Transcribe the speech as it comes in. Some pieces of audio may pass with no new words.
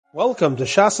Welcome to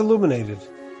Shas Illuminated.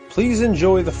 Please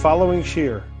enjoy the following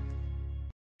shir.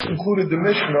 Concluded the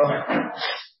Mishnah,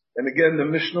 and again the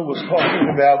Mishnah was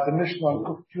talking about the Mishnah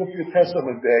on Yom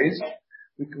Testament days.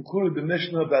 We concluded the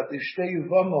Mishnah about the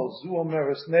Yevamos,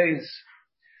 Zuomeres Neis.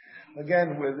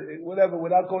 Again,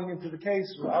 without going into the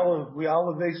case, we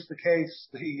elevate the case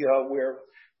where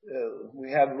we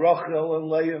have Rachel and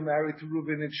Leah married to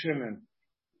Reuben and Shimon.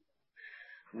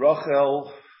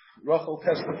 Rachel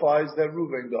testifies that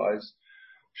Reuben dies.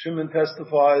 Shimon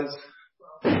testifies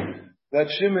that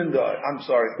Shimon died.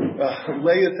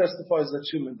 Leah testifies that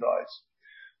Shimon dies.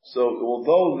 So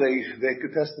although they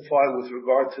could testify with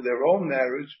regard to their own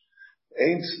marriage,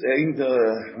 it's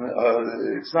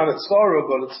not a tzara,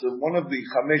 but it's one of the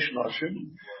Chamesh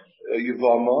Nashim,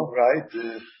 Yevamos, right?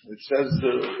 It says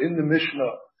in the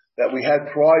Mishnah that we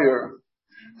had prior,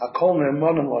 Hakol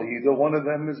Ne'emanim Lahida, one of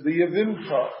them is the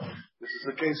Yevimta. This is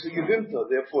the case of Yevimta.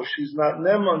 Therefore, she's not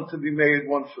Neman to be made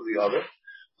one for the other.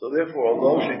 So therefore,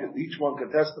 although each one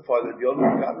can testify that the other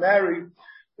one got married,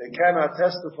 they cannot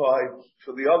testify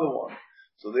for the other one.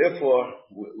 So therefore,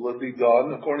 what be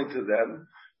done, according to them,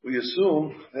 we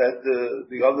assume that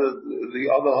the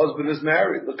other husband is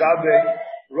married. L'gabe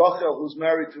Rachel, who's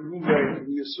married to Reuben,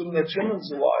 we assume that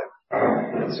Shimon's alive.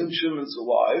 And since Shimon's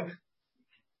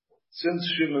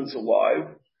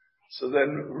alive, so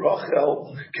then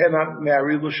Rachel cannot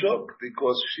marry Lashuk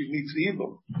because she needs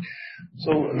Yibum.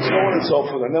 So on and so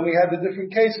forth. And then we had the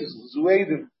different cases.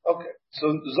 Zu'edim. Okay. So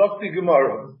Zokti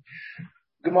Gemara,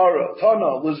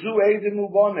 Tana, L'zu'edim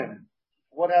ubanim.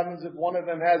 What happens if one of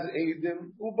them has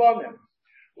Eidim ubanim?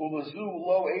 U'lazu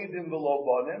lo Eidim v'lo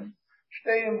banim.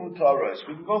 Shteim mutaras.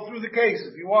 We can go through the case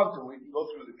if you want to. We can go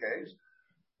through the case.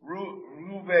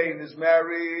 Reuven is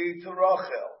married to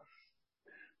Rachel.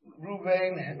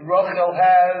 Rachel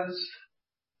has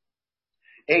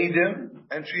Eidim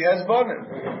and she has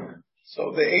Banim.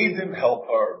 So the Eidim help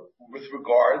her with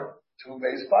regard to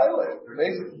Meis Pilate.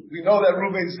 We know that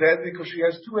Reuben's dead because she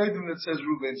has two Eidim that says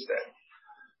Reuben's dead.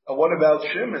 And what about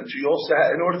Shimon? She also,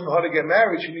 in order for her to get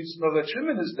married, she needs to know that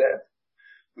Shimon is dead.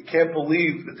 We can't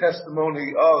believe the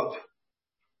testimony of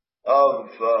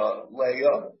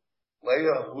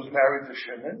Leah, who's married to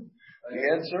Shimon. The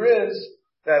answer is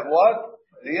that what?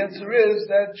 The answer is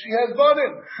that she has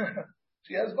Banim.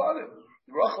 She has Banim.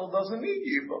 Rachel doesn't need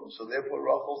Yibum, so therefore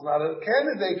Rachel's not a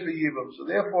candidate for Yibum, so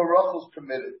therefore Rachel's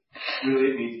permitted.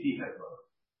 Really, it means he has Banim.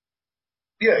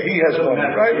 Yeah, he has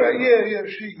Banim. Right, yeah,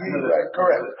 right,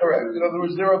 correct. In other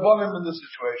words, there are Banim in this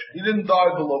situation. He didn't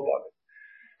die below Banim.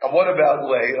 And what about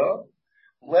Leah?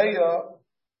 Leah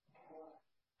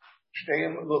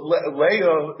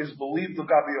is believed to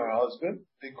be her husband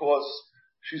because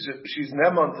she's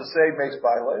Neman to say Meis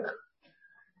Bailech.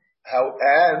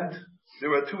 And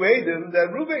there are two Eidim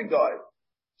that Reuben died.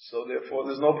 So therefore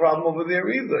there's no problem over there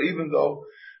either, even though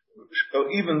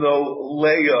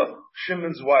Leah,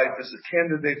 Shimon's wife, is a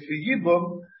candidate for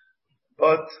Yibum,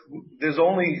 but there's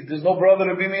no brother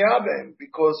to be Mi'abem,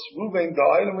 because Reuben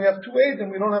died and we have two Eidim,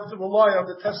 we don't have to rely on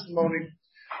the testimony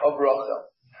of Rachel.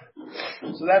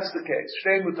 So that's the case.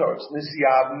 Shtei mutaros,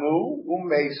 Nisyavmu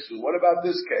u'meisu. What about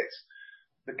this case?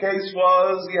 The case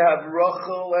was you have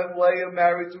Rachel and Leah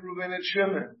married to Reuben and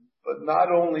Shimon. But not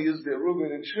only is there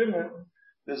Reuben and Shimon,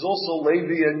 there's also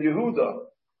Levi and Yehuda.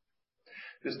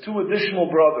 There's two additional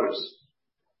brothers.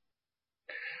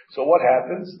 So what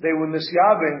happens? They were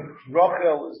Nisyabing.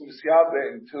 Rachel is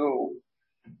Nisyabing to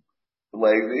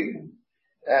Levi,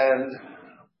 and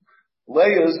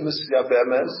Leah's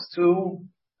Nisyabemes to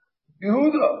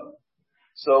Yehuda.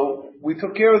 So we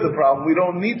took care of the problem. We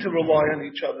don't need to rely on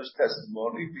each other's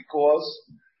testimony because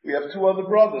we have two other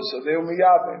brothers, so they're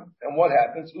Miyabim. And what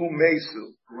happens?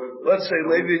 Umesu. Let's say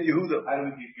Levi and Yehuda. I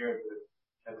don't take care of the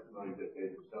testimony that they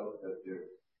themselves that they're.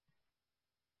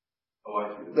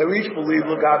 They each believe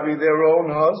Lagabi their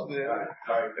own husband.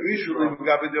 They each believe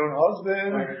Lagabi their own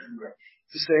husband.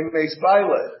 It's the same Meis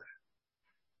Bailech.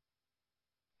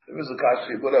 There is a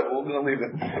kashi, whatever, we're going to leave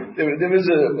it. There is a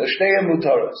Shtei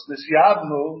Mutaras. This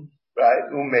Yavnu, right,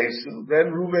 Umesu.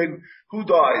 Then Reuben, who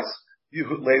dies?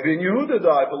 Levi and Yehuda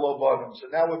die below bottom. So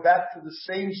now we're back to the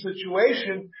same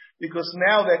situation, because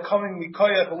now they're coming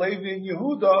Mikoyach, Levi and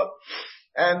Yehuda,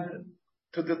 and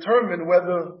to determine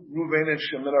whether Reuben and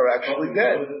Shimon are actually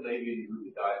dead.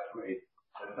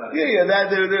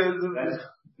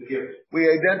 We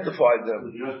identified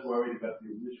them. You're just worried about the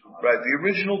original. Right, the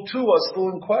original two are still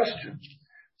in question.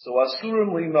 So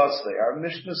Asurim Li Nasei. Our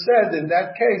Mishnah said in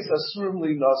that case, Asurim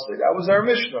Li Nasei. That was our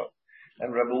Mishnah.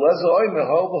 And Rabbi Moshe,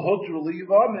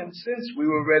 since we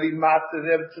were ready matter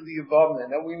them to the Yevamos,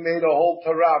 and we made a whole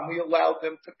Torah, we allowed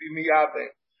them to be Miyabeh.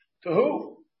 To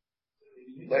who?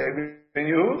 Laban and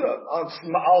Yehuda. Al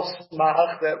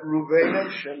smach that Reuven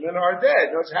and Shimon are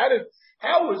dead.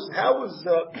 How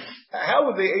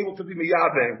were they able to be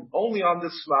miyabim? Only on the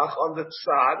smach, on the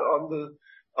tzad, on the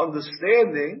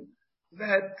understanding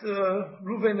that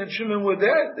Reuven and Shimon were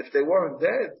dead. If they weren't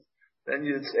dead, then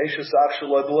it's Eishes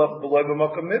Achshalai B'loi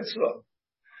B'makam Mitzvah.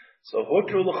 So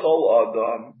Hutru L'chol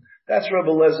Adam. That's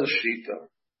Rebbe Lezer's shita.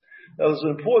 Now there's an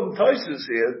important thesis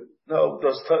here. No,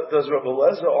 does Rebbe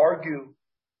Lezer argue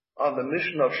on the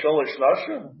mission of Shalosh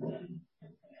Nashim?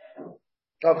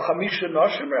 Of Chamisha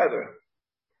Nashim rather.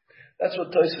 That's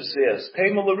what Tosfos says.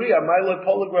 Tema l'ria, ma'iloi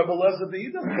polig Rebbe Lezer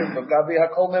b'idach, gabi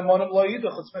hakol ne'monim lo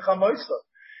yidach, it's mechamoisa.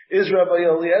 Is Rabbi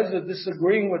Eliezer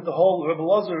disagreeing with the whole, Rebbe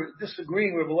Lezer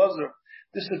disagreeing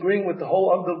with the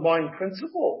whole underlying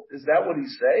principle? Is that what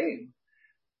he's saying?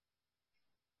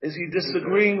 Is he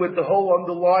disagreeing with the whole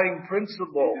underlying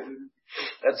principle?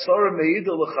 That Sarah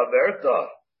Meida l'chaverta.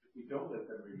 If we don't let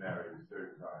them remarry the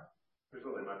third time, first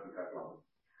of all, they might be kathol,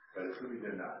 but assuming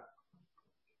they're not.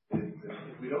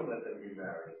 If we don't let them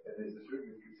remarry, and there's a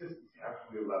certain consistency, how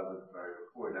can we allow them to marry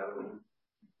before? Now that on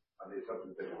the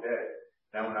assumption that they're dead,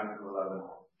 now we're not going to allow them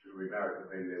to remarry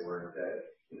because maybe they weren't dead.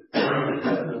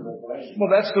 Well,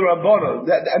 that's the Rabbana.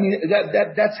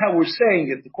 That's how we're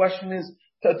saying it. The question is,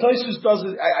 Tosfos does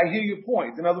it. I hear your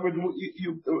point. In other words,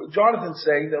 Jonathan's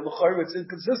saying that it's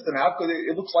inconsistent. How could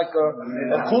it looks like a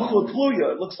kluchla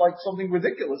tluya? It looks like something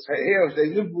ridiculous. Here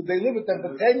they live with them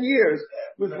for 10 years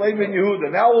with Laban and Yehuda.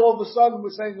 Now all of a sudden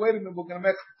we're saying, wait a minute, we're going to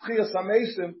make chiyas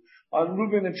hamesim on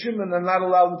Reuben and Shimon and not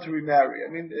allow them to remarry.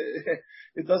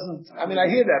 It doesn't. I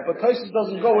hear that, but Tosfos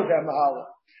doesn't go with that mahala.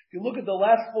 If you look at the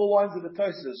last 4 lines of the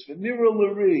Tosfos, v'nira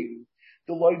l'ri,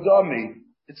 the loydami.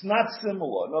 It's not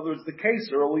similar. In other words, the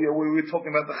case earlier where we were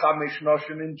talking about the Chamesh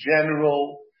Noshim in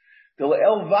general. What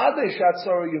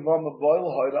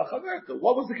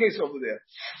was the case over there?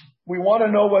 We want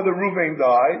to know whether Reuven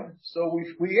died, so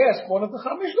we asked one of the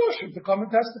Chamesh Noshim to come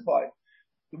and testify.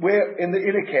 Where in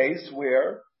a case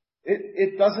where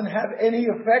it doesn't have any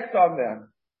effect on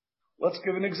them. Let's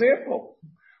give an example.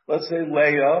 Let's say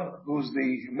Leah, who's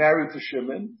married to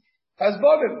Shimon, has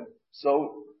Badim.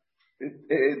 So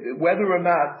whether or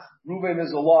not Reuven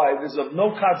is alive is of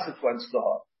no consequence to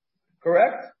her.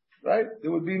 Correct? Right?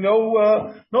 There would be no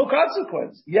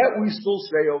consequence. Yet we still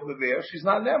say over there, she's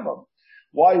not Nemam.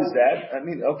 Why is that? I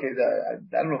don't know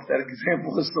if that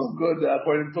example is still good. I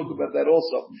didn't talk about that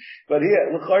also. But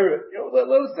here,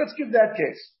 let's give that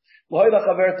case. Over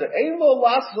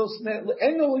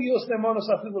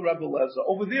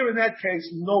there in that case,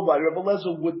 nobody, Rabbi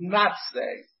Lezer would not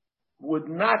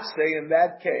say in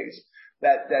that case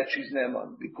that she's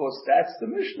Neman, because that's the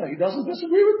Mishnah. He doesn't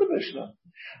disagree with the Mishnah.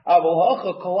 What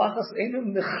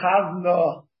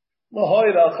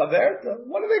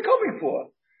are they coming for?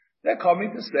 They're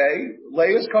coming to say,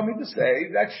 Leah's coming to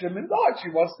say that Shimon died. She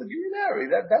wants to be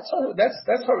remarried. That's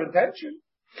her intention.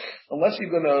 Unless you're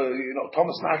gonna,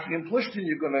 Thomas Nashi and Plishtin,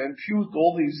 you're gonna impute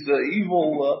all these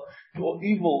evil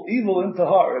into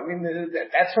her.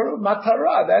 That's her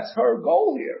matara. That's her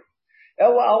goal here.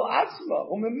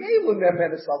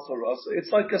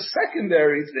 It's like a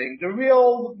secondary thing. The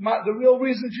real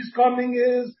reason she's coming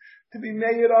is to be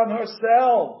made on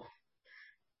herself.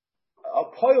 A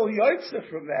poil yaitza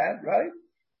from that, right?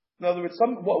 In other words,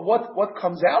 what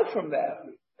comes out from that?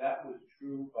 That was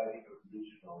true by the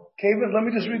original. Let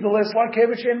me just read the last line.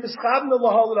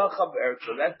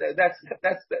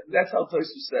 That's how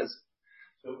Tosfos says it.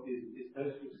 So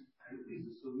is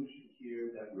the solution here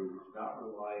that we're not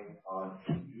relying on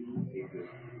new acres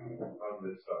from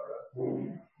the Sarah,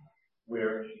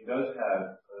 where she does have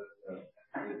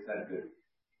an incentive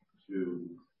to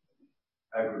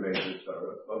aggravate the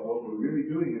Sarah, but what we're really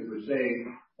doing is we're saying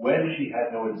when she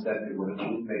had no incentive, when it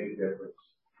wouldn't make a difference,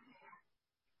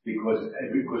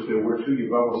 because there were 2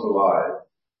 Yevamos alive,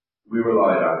 we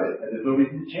relied on it, and there's no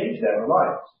reason to change that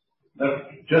reliance. Now,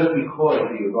 just because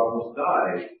the Yevamos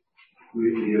died, the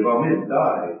Yevamim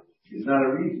died, is not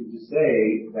a reason to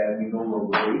say that we no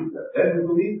longer believe them. Then we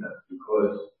believe them,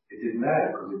 because it didn't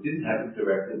matter, because it didn't have a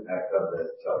direct impact on the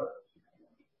Sarah.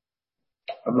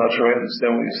 I'm not sure I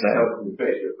understand what you're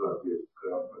saying.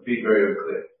 Be very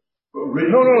unclear.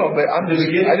 No, but I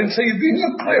didn't say you're being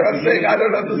unclear. I'm saying I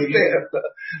don't understand.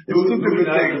 It's 2 different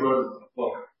things. Wrote a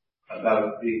book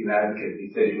about being an advocate.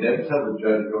 He said, you never tell the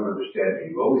judge you don't understand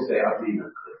me. You always say, I'm being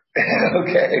unclear.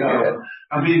 Okay.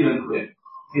 I'm being unclear.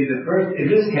 In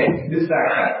this case, this fact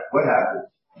pattern, what happened?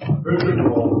 First of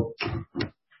all,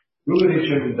 Reuben and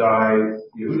Shimon died,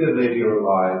 Yehuda and Levi are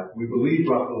alive. We believe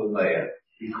Rachel and Leah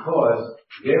because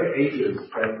their ages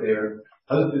that their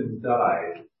husbands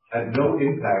died had no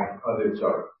impact on their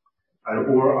tzara.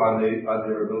 or on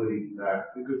their ability to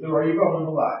act, because there are Yevamos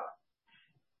alive.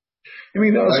 You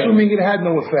mean, right? assuming it had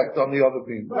no effect on the other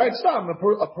being. Right, stop. A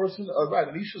person, right,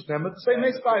 an Isha's member, the same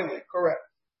makes violate, correct.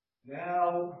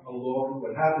 Now, along,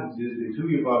 what happens is the two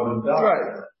Yevamos die.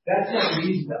 Right. That's not a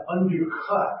reason to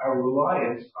undercut our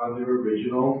reliance on their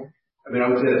original, I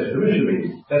would say that's what the mission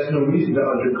means. That's no reason to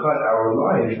undercut our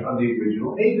reliance on the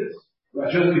original Avis.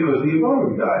 Just because the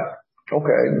Yevamos died.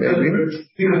 Okay, maybe.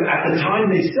 Because at the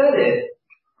time they said it,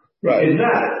 right. It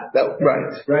mattered. Right.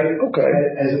 Right? Okay.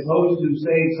 As opposed to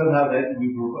saying somehow that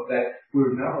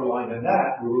we're not relying on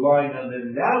that. We're relying on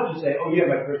them now to say, oh yeah,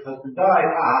 my first husband died.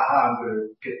 I'm going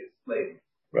to get this lady.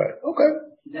 Right. Okay.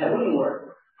 That wouldn't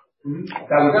work. Mm-hmm.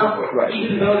 That would not work. Right.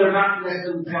 Even though they're not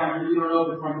necessarily trying to, we don't know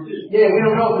if they're trying to do it. Yeah, we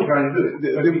don't know if they're trying to do it.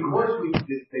 But because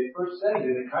they first said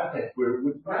it in a context where it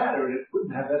would matter and it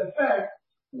wouldn't have that effect,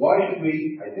 why should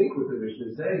we, I think what the mission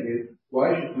is saying is,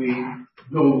 why should we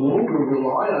no longer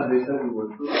rely on this that we were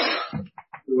through?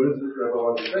 So what does this Rabbi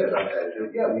want to say about that?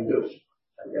 Yeah, we do.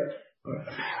 I guess.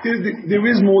 There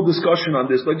is more discussion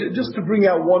on this, but just to bring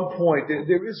out one point,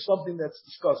 there is something that's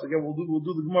discussed. Again, we'll do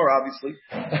the Gemara, obviously.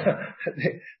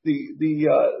 There's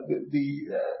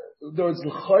the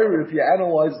chayr, if you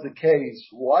analyze the case,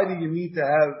 why do you need to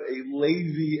have a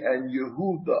Levi and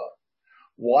Yehuda?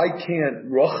 Why can't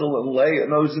Rachel and Leah?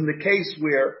 In other words, in the case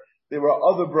where there are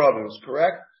other brothers,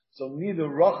 correct? So neither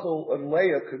Rachel and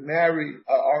Leah could marry,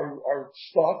 are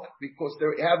stuck because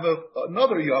they have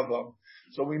another Yavam.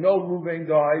 So we know Reuven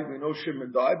died, we know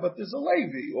Shimon died, but there's a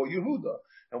Levi or Yehuda.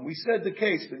 And we said the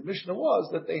case, the Mishnah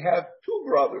was that they have two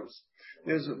brothers.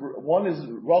 One is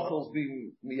Rachel's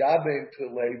being Miyabe to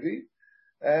Levi,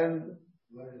 and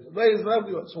Leah's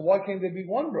Levi. So why can't there be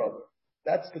one brother?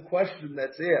 That's the question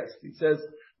that's asked. He says,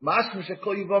 Mashma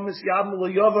shekol Yevamos yavim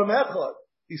leYavam echad.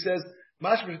 He says,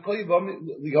 Mashma shekol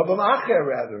Yavam acher,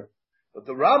 rather. But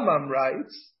the Rambam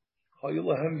writes,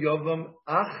 Hayulahem Yavam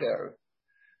acher,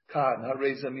 kan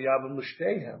harezem yavam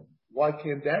l'shteihem. Why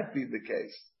can't that be the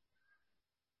case?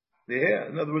 Yeah,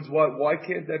 in other words, why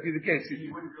can't that be the case?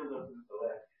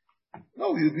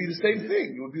 No, it would be the same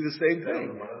thing. It would be the same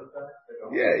thing.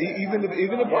 Yeah, even if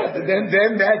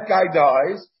then that guy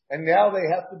dies. And now they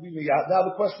have to be miyad. Now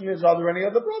the question is, are there any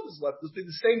other brothers left? This be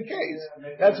the same case.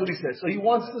 That's what he says. So he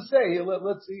wants to say,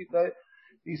 let's see,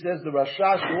 he says the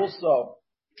Rashash also,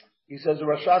 he says the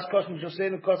Rashash question,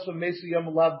 Josein Kotzva Mesi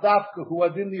Yom Lav Dafka, who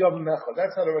adin the Yom Mecha.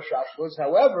 That's how the Rashash was.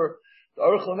 However, the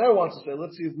Aruch LaNer wants to say,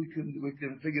 let's see if we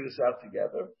can figure this out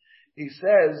together. He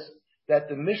says that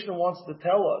the Mishnah wants to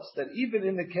tell us that even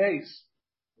in the case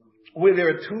where there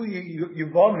are two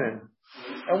Yevamim,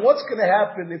 and what's going to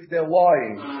happen if they're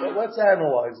lying? Well, let's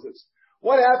analyze this.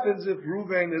 What happens if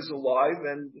Reuven is alive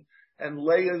and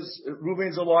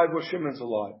Reuven's alive or Shimon's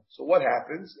alive? So what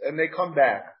happens? And they come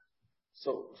back.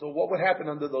 So what would happen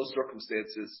under those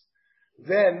circumstances?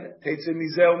 Then Teitzeh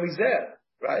Mizeh Mizeh,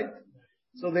 right?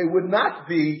 So they would not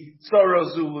be Tzara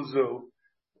Zulazu,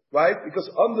 right? Because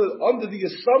under the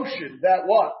assumption that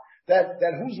what?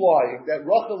 That who's lying? That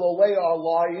Rachel or Leah are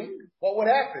lying, what would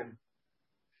happen?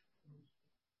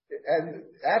 And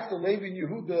after Levi and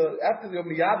Yehuda, after the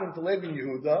Miyavim to Levi and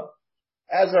Yehuda,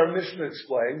 as our Mishnah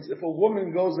explains, if a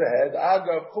woman goes ahead, we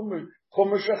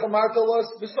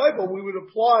would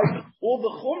apply all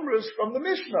the chumras from the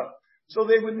Mishnah. So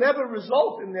they would never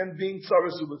result in them being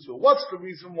tzara zubatzu. What's the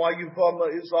reason why Yevama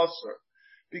is usher?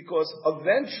 Because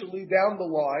eventually down the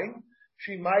line,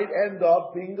 she might end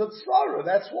up being a tzara.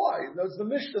 That's why. As the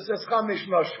Mishnah says, chamish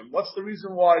nashim. What's the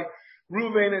reason why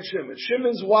Reuven and Shimon?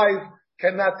 Shimon's wife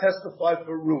cannot testify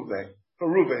for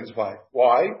Reuven's wife.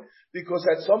 Why? Because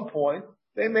at some point,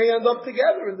 they may end up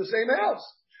together in the same house.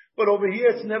 But over here,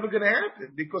 it's never going to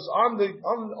happen, because on the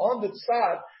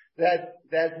tzad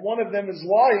that one of them is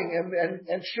lying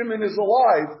and Shimon is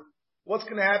alive, what's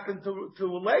going to happen to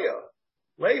Leah?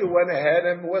 Leah went ahead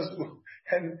and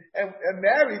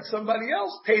married somebody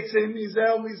else. Teitzeh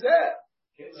Mizeh Mizeh.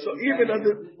 So even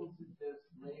under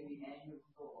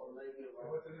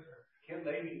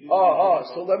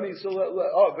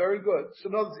very good. So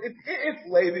no, if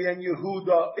Levi and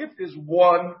Yehuda, if there's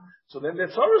one, so then they're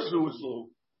tzara zuzlu.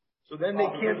 So then they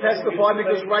can't testify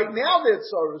because right now they're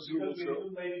tzara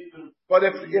zuzlu. But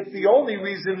if the only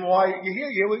reason why you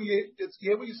hear what you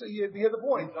say, you hear the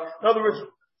point. In other words,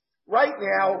 right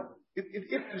now, if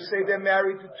you say they're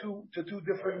married to two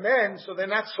different men, so they're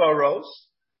not tzaros,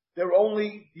 they're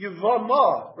only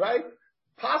Yevama, right?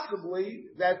 Possibly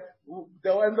that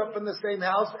they'll end up in the same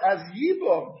house as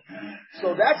Yibam.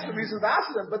 So that's the reason to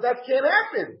ask them, but that can't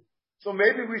happen. So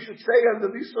maybe we should say under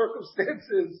these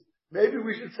circumstances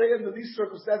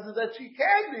that she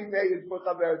can be made for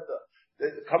Chaverta.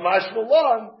 Kamash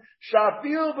Malon,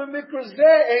 Shafil b'mikra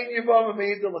zeh ein Yevamos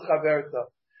meidel l'chaverta.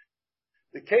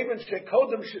 The Kavan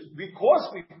Shekodem, because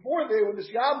before they were this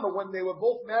Yama, when they were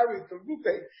both married to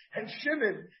Reuven and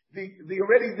Shimon, the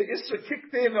Issa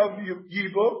kicked in of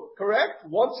Yibum, correct?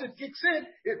 Once it kicks in,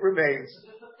 it remains.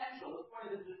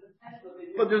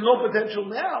 But there's no potential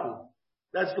now.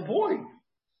 That's the point.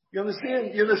 You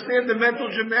understand? You understand the mental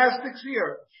gymnastics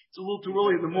here? It's a little too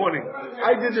early in the morning.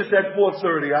 I did this at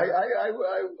 4:30.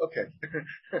 Okay.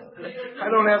 I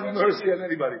don't have mercy on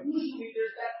anybody.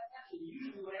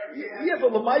 Yeah,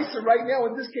 but Lamaisa right now,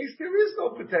 in this case, there is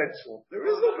no potential. There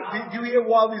is no potential. Do you hear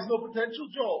why there's no potential,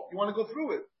 Joel? You want to go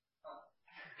through it?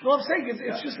 No, I'm saying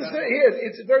it's just here.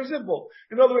 It's very simple.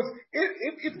 In other words,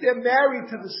 if they're married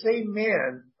to the same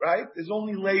man, right? There's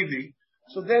only Levi.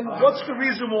 So then, what's the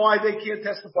reason why they can't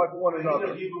testify for one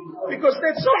another? Because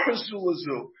they're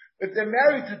Tzarasu. If they're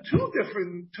married to two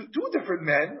different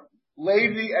men,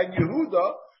 Levi and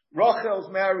Yehuda, Rachel's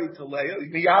married to Leah,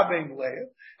 Miyabing Leah,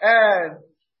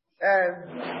 and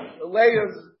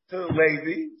Leah's to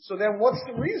Levi. So then, what's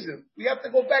the reason? We have to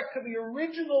go back to the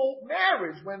original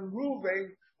marriage when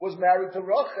Reuven was married to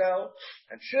Rachel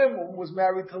and Shimon was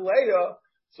married to Leah.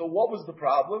 So what was the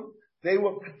problem? They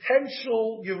were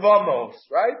potential Yevamos,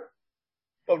 right?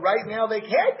 But right now they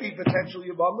can't be potential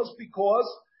Yevamos because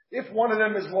if one of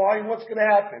them is lying, what's going to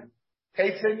happen?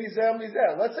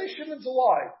 Let's say Shimon's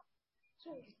alive.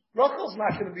 Rachel's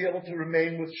not going to be able to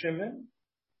remain with Shimon.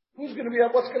 What's going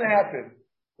to happen?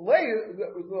 Rachel's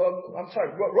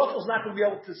not going to be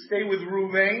able to stay with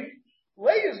Reuven.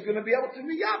 Leah's going to be able to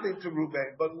be Yavin to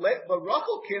Reuven. But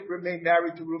Rachel can't remain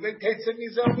married to Reuven. You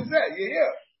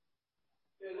hear?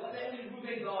 Let's say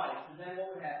Reuven dies, and then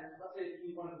what would happen? Let's say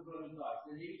one of the brothers dies.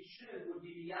 Then maybe Shimon would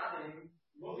be Yavin,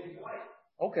 Reuven's wife.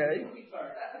 Okay.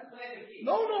 That's a classic case.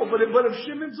 No, but if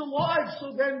Shimon's alive,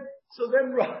 so then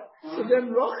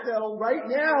Rachel right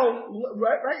now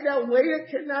Leah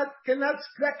cannot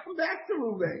come back to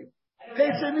Reuven. So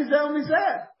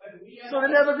they're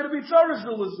never going to be tzaras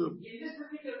d'lazum. In this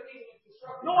particular case,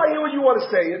 no, I hear what you want to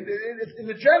say. In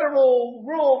the general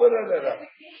rule,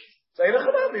 Say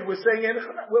we're saying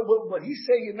what he's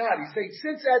saying you're not. He's saying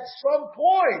since at some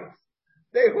point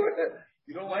they were.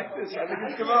 You don't like this? I think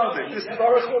it's Gavaldik. This is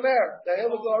Aruch Loner. The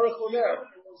hell of Aruch Loner.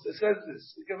 It says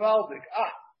this. Gavaldik.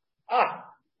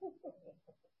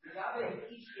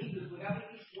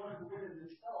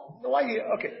 No, I hear.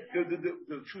 Okay.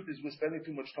 The truth is, we're spending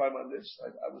too much time on this.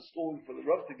 I was stalling for the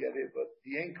Rav to get here, but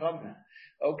he ain't coming.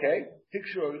 Okay.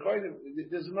 Picture.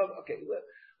 There's another. Okay.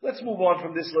 Let's move on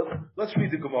from this. Let's read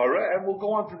the Gemara, and we'll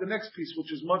go on to the next piece, which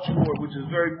is much more, which is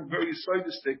very, very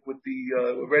sidistic with the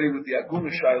already with the Aguna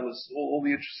Shilas, all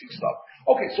the interesting stuff.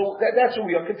 Okay, so that's what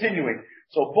we are continuing.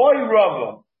 So, boy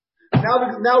Rava.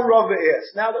 Now Rava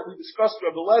asks. Now that we discussed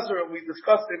Rabbi Lezer and we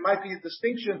discussed there might be a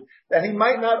distinction that he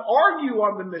might not argue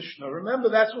on the Mishnah.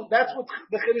 Remember, that's what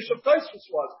the Chiddush of Tosfos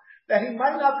was. That he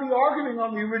might not be arguing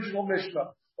on the original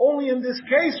Mishnah. Only in this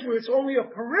case where it's only a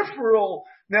peripheral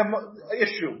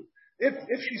issue.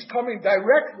 If she's coming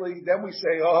directly, then we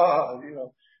say,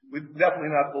 we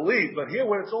definitely not believe. But here,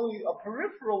 when it's only a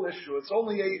peripheral issue, it's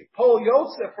only a Pol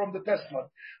Yosef from the testimony.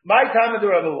 My time of the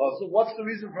Rebbe Loza. What's the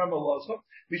reason for Rebbe Loza?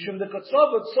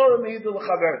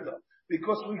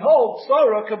 Because we hold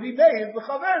Sarah could be made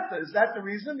l'chaverta. Is that the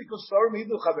reason? Because Sarah made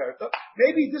l'chaverta.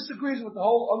 Maybe he disagrees with the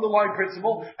whole underlying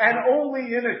principle, and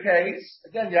only in a case,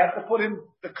 again, you have to put in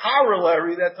the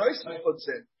corollary that Tosfos puts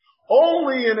in.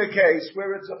 Only in a case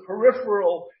where it's a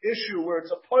peripheral issue, where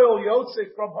it's a poil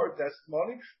yotze from her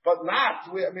testimony, but not,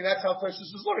 that's how Tosfos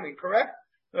is learning, correct?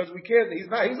 Because he's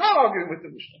not arguing with the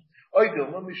Mishnah.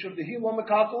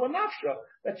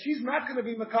 That she's not going to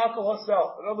be mekakal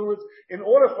herself. In other words, in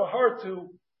order for her to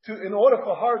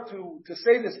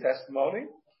say this testimony,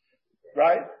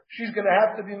 right? She's going to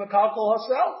have to be mekakal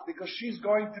herself because she's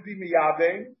going to be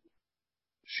miyabing.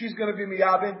 She's going to be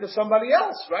miyabing to somebody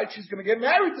else, right? She's going to get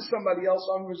married to somebody else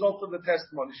on the result of the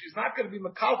testimony. She's not going to be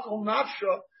mekakal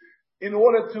nafsha in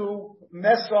order to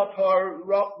mess up her.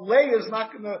 Leah is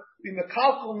not going to be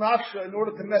mekakal nafsha in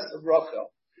order to mess up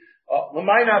Rachel.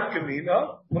 L'may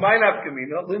nafkamina,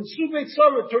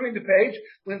 turning the page,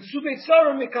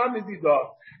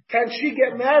 can she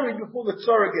get married before the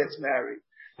tzara gets married?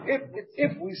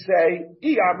 If we say,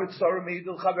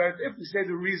 if we say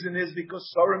the reason is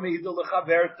because tzara meidul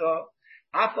l'chaverta,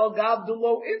 afal gav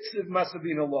delo itziv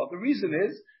masabina law. The reason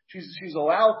is, she's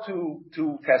allowed to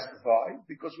testify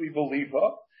because we believe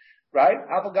her. Right? We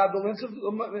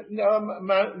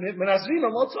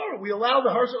allow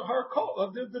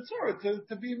the Torah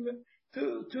to be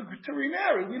to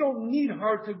remarry. We don't need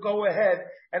her to go ahead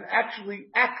and actually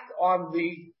act on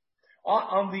the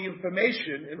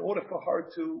information in order for her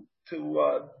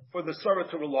for the Sarah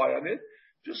to rely on it.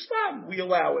 Just we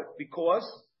allow it because,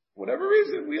 for whatever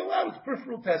reason, we allow it. It's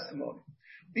peripheral testimony.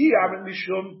 If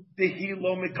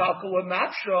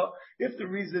the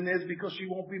reason is because she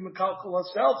won't be mekalkal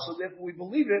herself, so therefore we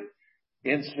believe it.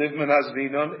 If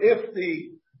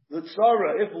the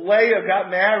tzara, if Leah got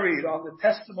married on the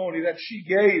testimony that she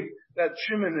gave that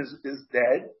Shimon is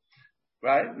dead,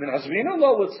 right? Then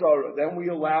we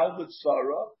allow the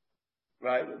tzara,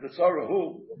 right? The tzara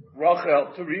who?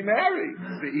 Rachel to remarry.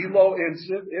 The ilo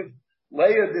insiv, if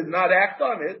Leah did not act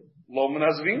on it, lo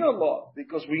menazvina law,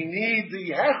 because we need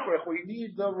the hechrech, we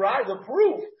need the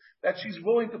proof that she's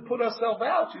willing to put herself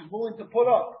out, she's willing to put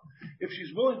up. If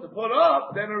she's willing to put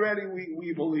up, then already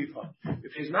we believe her.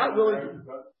 If she's not willing to,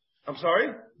 I'm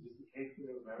sorry?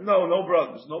 No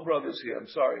brothers here, I'm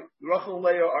sorry. Rachel and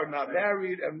Leah are not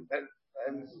married and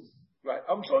right.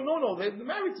 I'm sorry, no, they're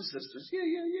married to sisters.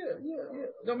 Yeah.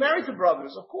 They're married to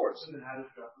brothers, of course.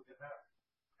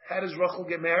 How does Rachel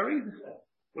get married?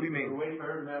 What do you mean? We're waiting for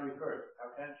her to marry first. How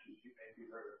can she? She may be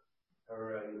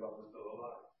her Yevamos still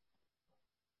alive.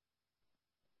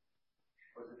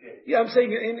 What's the case? Yeah, I'm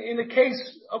saying in a case,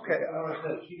 okay.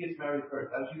 She gets married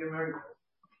first. How does she get married first?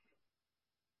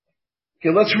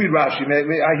 Okay, let's read Rashi.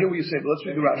 I hear what you're saying, but let's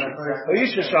read the Rashi.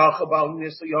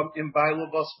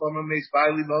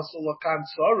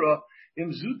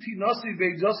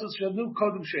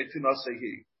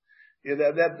 Yeah,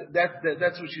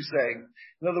 that's what she's saying.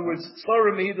 In other words,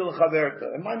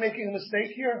 am I making a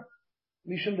mistake here?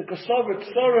 Again,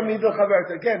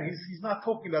 he's not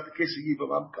talking about the case of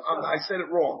Yivam. I said it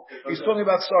wrong. He's talking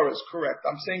about Saras. Correct.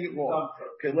 I'm saying it wrong.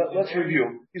 Okay, let's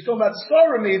review. He's talking about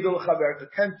Sarah Meidul Chaverta.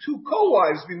 Can two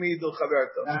co-wives be Meidul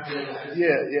Chaverta?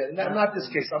 Yeah. Not this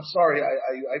case. I'm sorry.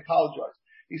 I apologize.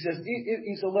 He says,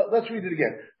 let's read it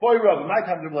again. Boy, Rabbi, my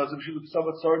time to bless him. She looks so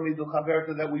Sarah Meidul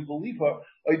Chaverta that we believe her.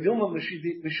 If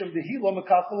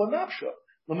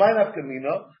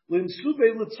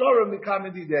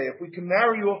we can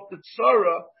marry off the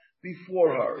tzara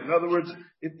before her. In other words,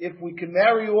 if we can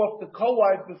marry off the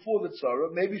co-wife before the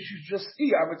tzara, maybe she's just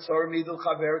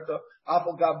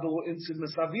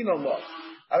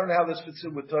I don't know how this fits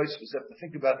in with Tosfos. I have to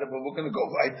think about that, but we're going to go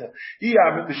weiter. If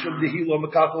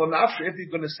you're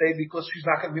going to say because she's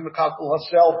not going to be mekalkal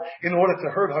herself in order to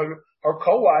hurt her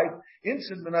co-wife,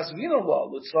 insid menasvina law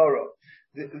l'tzara.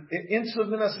 Insid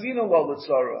menasvina law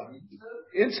l'tzara.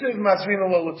 Insid masvina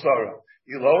law l'tzara.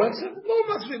 Lo insid lo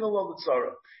masvina law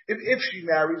l'tzara. If she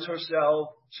marries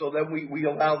herself, so then we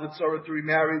allow the tzara to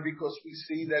remarry because we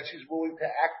see that she's willing to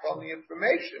act on the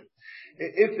information.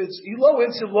 If it's ilo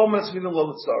insid lo masvina lo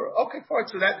l'tzara. Okay, fine.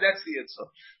 So that's the answer.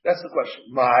 That's the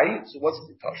question. So what's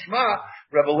the tashma?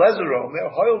 Rebbe Lezer Omer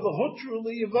hoyel v'hutru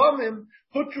liyevamim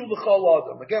hutru l'chol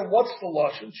adam. Again, what's the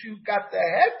lashon? She got the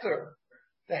heter.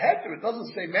 The heter, it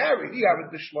doesn't say marry.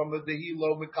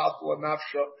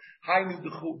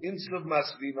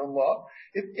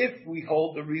 If we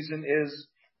hold the reason is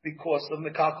because of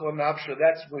Mekakal and Nafsha,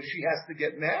 that's where she has to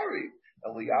get married.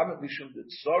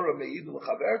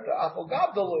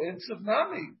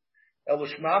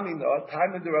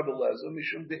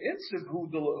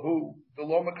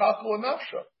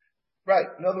 Right.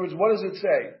 In other words, what does it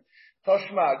say?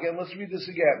 Tashma, again, let's read this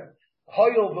again.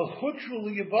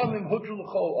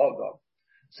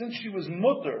 Since she was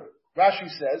mutter, Rashi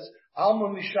says, Alma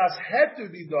Mishas Heter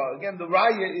Dida. Again, the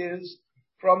raya is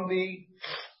from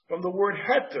the word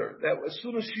heter, that as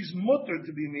soon as she's mutter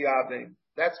to be miyavim,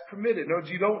 that's permitted. No,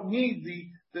 you don't need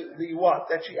the what?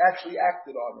 That she actually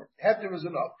acted on it. Heter is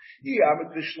enough.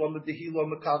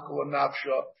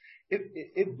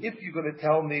 If you're going to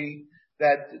tell me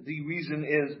that the reason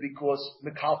is because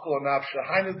mekalkal nafsha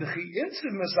hainu dechi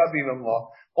insid mesabim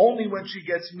law. Only when she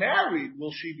gets married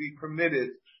will she be permitted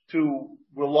to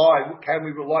rely. Can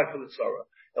we rely for the tzara?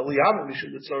 Eliyam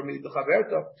mishum the tzara mi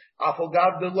dechaverta afal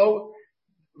gav the lo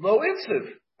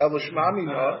insid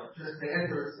elishmamina. Just the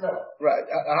enter itself. Right.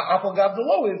 Afal gav the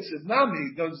lo insid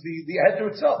nami does the enter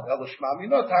itself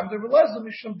elishmamina time to realize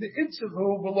mishum the insid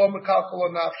who below mekalkal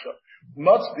nafsha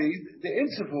must be the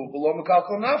insid who below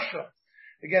mekalkal nafsha.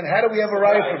 Again, how do we have a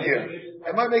right from here?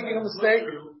 Am I making a mistake?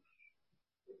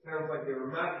 It sounds like they were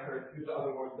matching her to the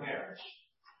other one's marriage.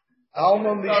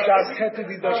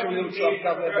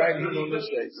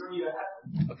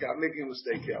 Okay, I'm making a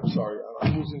mistake here. I'm sorry.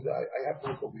 I'm losing that. I have to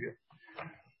look over here.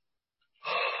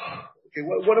 Okay,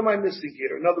 what am I missing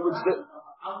here? In other words,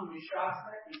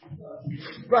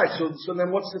 right, so then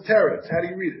what's the teretz? How do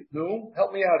you read it? No?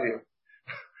 Help me out here.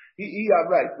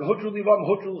 Right.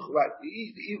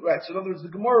 Right. So in other words, the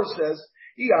Gemara says,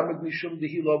 right.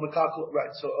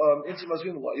 So,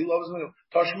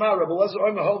 Tashma, Rabbi Lezer,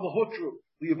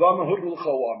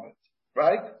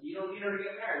 right? You don't need her to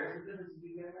get married. What's the difference if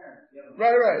you get married?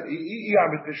 Right.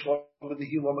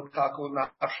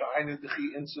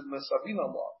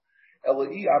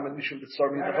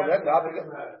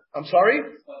 I'm sorry?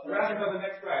 The rabbi on the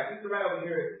next guy. I think the rabbi over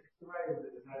here, the rabbi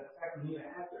is not attacking me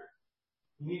after.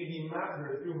 You need to be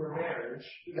master through her marriage.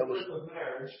 Through the first of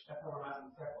marriage, that's how we're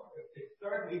asking the second one. If it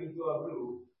starts to even go a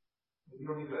blue, you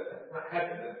don't need to, it's not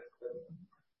happiness.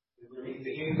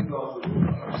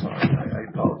 I'm sorry. I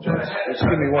apologize. Just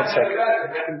give me 1 second.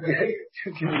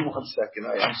 Give me 1 second.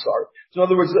 I'm sorry. So in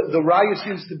other words, the raya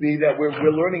seems to be that we're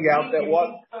learning out that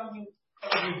what?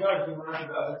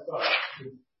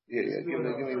 Yeah. Give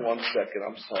me 1 second.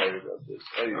 I'm sorry about this.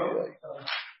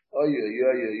 Oh yeah.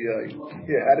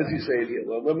 Yeah. How does he say it here?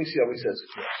 Well, let me see how he says it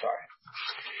here. Sorry.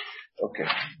 Okay.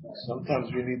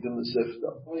 Sometimes we need them to sift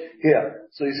up. Here.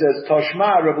 So he says,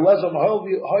 Tashma, Rabbi Lezer,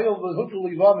 Hoyel v'hutul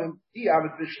Yevamim,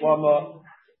 Avet Bishlama,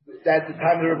 that the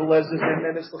time the Rabbi Lezer is in,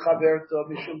 and it's the Chaverta,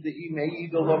 Mishum Dehi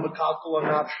Me'idol, Mekalkul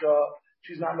Nafsha,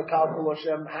 she's not Mekalkul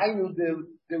Hashem, Hainu,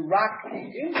 the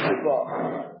Rakti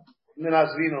Insiva,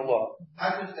 Minazvin Allah.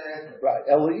 Right.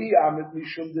 Eloi Amet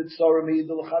Mishum Did Sora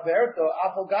Me'idol Chaverta,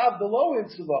 Afagav, the low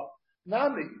Insiva,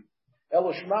 Nami.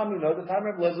 Eloshmami, no, the time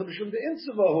of Lezer B'Shum the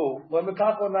Insivahu,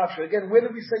 Lemekako Nafsha. Again, where do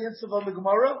we say Insiva in the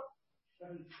Gemara?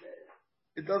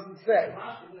 It doesn't say.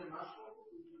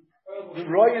 The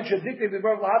Roy and Shadikah, the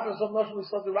Baruch Lahatas of Noshim, we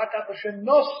saw the Rakat Hashem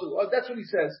Nosu. That's what he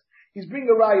says. He's bringing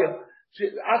a raya.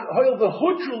 Hoyel the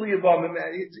Hutruli Yevamim.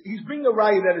 He's bringing a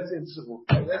raya that it's Insivu.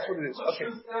 That's what it is.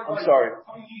 Okay. I'm sorry.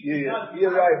 Yeah,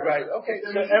 right. Okay.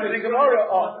 So, every Gemara,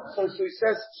 so he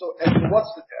says, and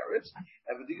what's the teretz?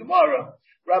 Every Gemara.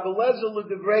 Rabbi Lezer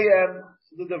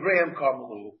l'devrayim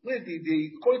kamalu.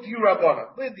 Lididi, according to you,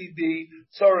 Rabbana, lididi,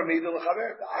 tzarami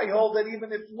l'chaver. I hold that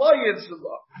even if la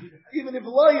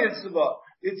yitzava,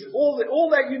 it's all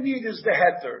that you need is the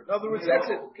heter. In other words, that's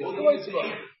it.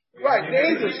 Right, the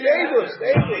Eidos.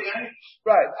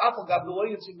 Right. Afal gab the la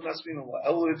yitzava menasvin Allah.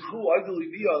 Elu itchu oideli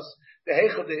bios the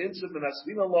heicha the insav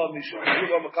menasvin Allah mishum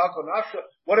yuva makako nafsha.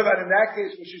 What about in that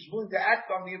case when she's willing to act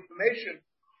on the information?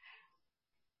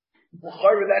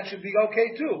 That should be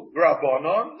okay too.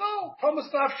 Rabbanon, no. Thomas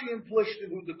Nafshi and Plishtin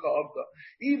who the Ka'avda.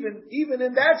 Even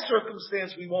in that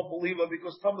circumstance, we won't believe her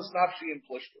because Thomas Nafshi and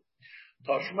Plishtin.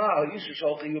 Tashma, Yisha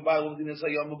Shalchi Yubaylam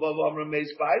Dinasayam above Amra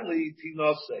Meis Baili,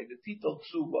 Tinose, the Tito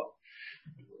Tsuba.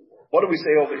 What do we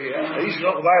say over here? Yisha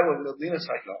Shalchi Yubaylam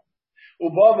Dinasayam.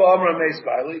 Ubava Amra Meis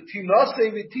Baili,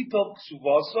 Tinose, the Tito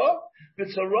Tsubasa,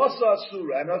 Vitsarosa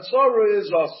Asura, and Asura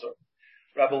is Asur.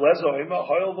 Rabbi Lezer,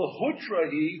 Hoyel v'hutra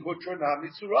hutra nami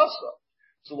tzurasa.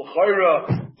 So l'chayra,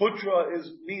 hutra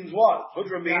means what?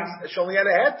 Hutra means she only had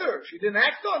a heter. She didn't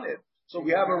act on it. So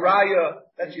we have a raya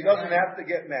that she doesn't have to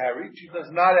get married. She does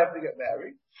not have to get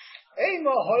married.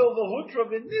 Ema hoyel v'hutra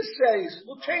v'niseis.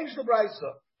 We'll change the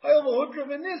brisa. Hoyel v'hutra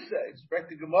v'niseis. Back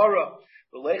to Gemara.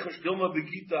 V'lechash dilma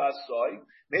b'gita asoi.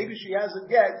 Maybe she has a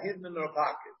get hidden in her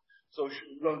pocket. So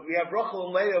we have Rachel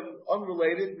and Leah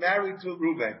unrelated, married to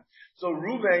Reuven. So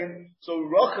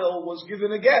Rachel was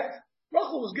given a get.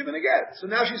 So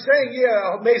now she's saying,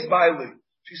 Meis Baili.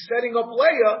 She's setting up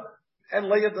Leah, and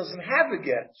Leah doesn't have a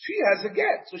get. She has a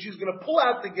get. So she's going to pull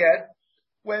out the get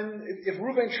when, if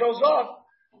Reuven shows up,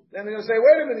 then they're going to say,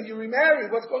 wait a minute, you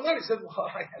remarried. What's going on? He said, well,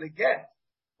 I had a get.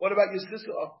 What about your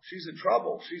sister? Oh, she's in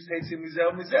trouble. She's hating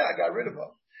Mizeh. I got rid of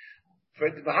her.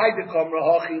 And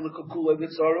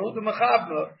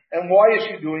why is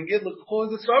she doing it?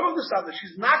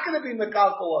 She's not going to be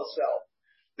mekalkal herself.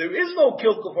 There is no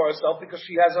kilkel for herself because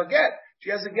she has a get. She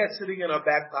has a get sitting in her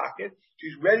back pocket.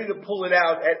 She's ready to pull it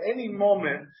out at any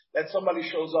moment that somebody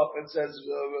shows up and says,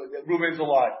 Reuben's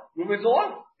alive. Reuben's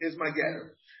alive. Here's my get.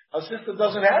 Her sister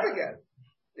doesn't have a get.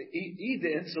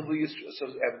 So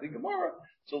everything Gemara.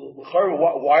 So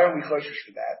why are we choshesh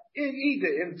for that? If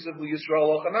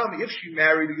she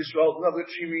married a Yisrael, if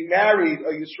she remarried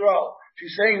a Yisrael,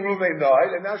 she's saying Reuven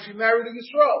died, and now she married a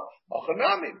Yisrael.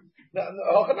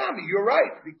 You're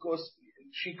right, because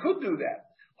she could do that.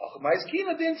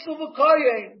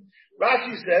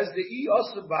 Rashi says the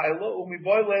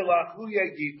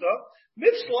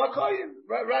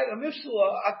right, a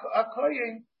mifsala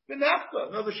akoyin. In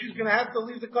other words, she's going to have to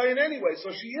leave the kohen anyway,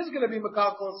 so she is going to be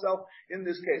mekalkal herself in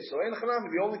this case. So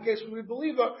the only case we would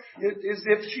believe her is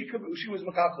if she was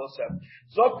mekalkal herself.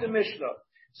 Zok the Mishnah,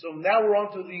 So now we're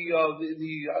on to the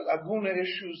aguna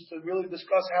issues to really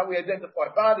discuss how we identify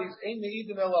bodies. Ein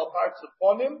me'idin el al parts of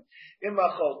ponim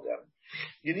imachotem.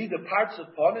 You need the parts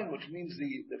of ponim, which means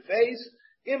the face,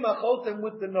 imachotem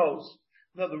with the nose.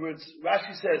 In other words,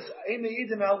 Rashi says, Ein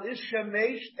me'idin al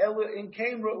ishemesh ela in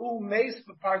kein ra'u meis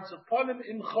parts of ponim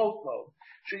in chotmo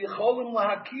sheyicholim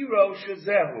lahakiro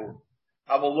shezehu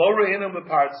aval lo re'inu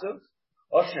mepartsav.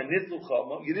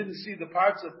 You didn't see the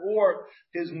parts of, or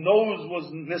his nose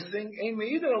was missing.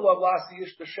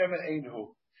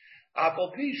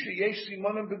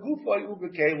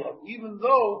 Even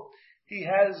though he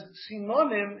has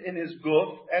simonim in his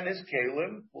guf and his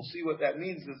kalim, we'll see what that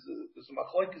means. There's a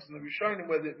machlokes in the Rishonim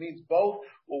whether it means both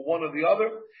or one or the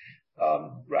other.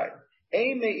 Right.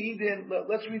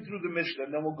 Let's read through the Mishnah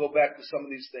and then we'll go back to some of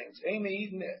these things. You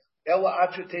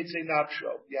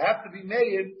have to be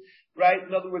made. Right?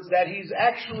 In other words, that he's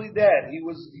actually dead.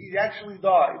 He actually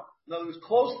died. In other words,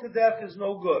 close to death is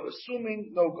no good.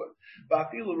 Assuming no good.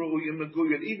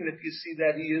 Even if you see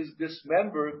that he is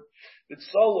dismembered, it's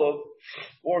solov,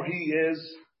 or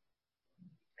he's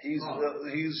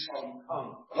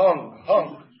hung.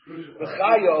 The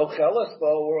chaya ochelas,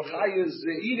 or chaya is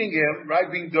eating him, right?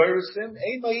 Being doirisim,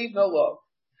 ain't eating a love.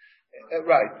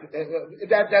 Right.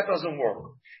 That doesn't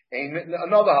work.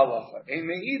 Another halacha.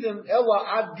 In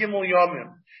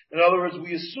other words,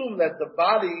 we assume that the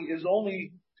body is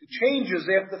only changes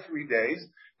after 3 days,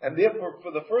 and therefore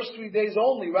for the first 3 days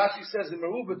only, Rashi says in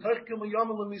Meruba,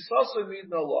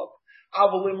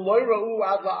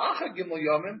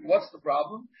 what's the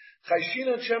problem?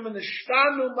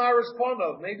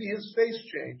 Maybe his face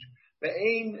changed.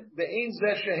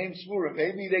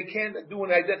 Maybe they can't do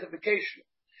an identification.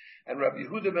 And Rabbi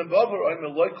Yehuda ben Bavar,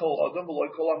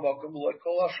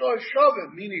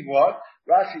 meaning what?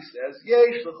 Rashi says,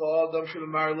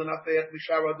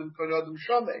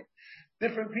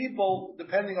 different people,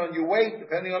 depending on your weight,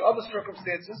 depending on other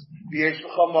circumstances, there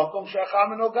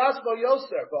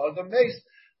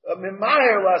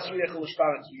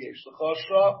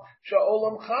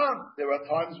are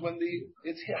times when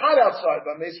it's hot outside.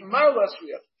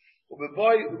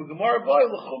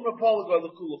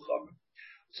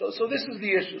 So this is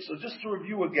the issue. So just to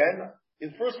review again,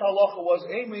 the first halacha was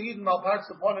ein me'idin al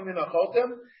parts upon him in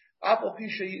achotem, apal pi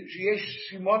sheyesh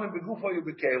simonim begufo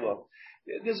yubekelo.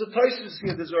 There's a Tosfos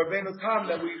here. There's a Rabbeinu Tam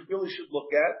that we really should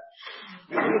look at.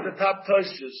 We look at the top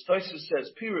Tosfos. Tosfos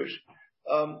says Pirush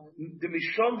the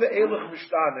mishom ve'elach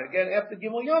mishtana. Again, after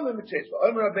Gimel Yomim it says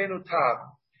Omer Rabbeinu Tam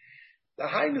the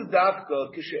hainu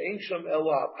davka kishe'ein sham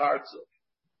ela parts.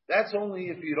 That's only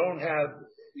if you don't have.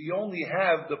 You only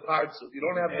have the parts of, you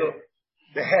don't have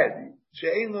the head.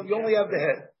 You only have the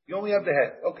head. You only have the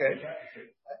head. Okay.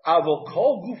 Avol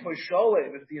kol gufa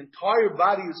sholem, if the entire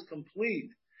body is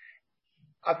complete,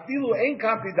 afilu ein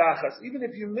kampidachas, even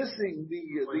if you're missing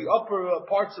the upper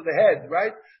parts of the head,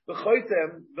 right?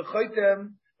 V'choitem,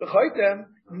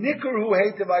 nikru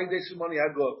heitev ayidei simoni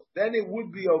agov. Then it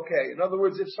would be okay. In other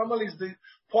words, if somebody's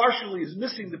partially is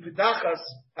missing the pidachas,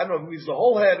 I don't know if it means the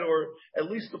whole head or at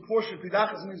least the portion of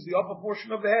pidachas means the upper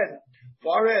portion of the head.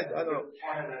 Forehead, I don't know.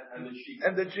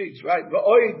 And the cheeks, right.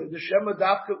 The shema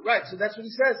dafka, right. So that's what he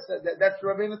says. That's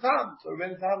Rabbeinu Tam. So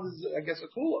Rabbeinu Tam is, I guess, a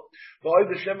kula.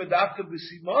 The shema dafka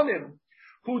b'simonim,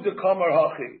 hu de kamar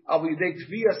hachi, al yidei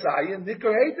tviyas ayin,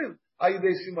 nikr heitev,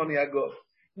 ayidei simoni agov.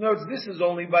 In other words, this is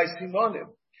only by simonim.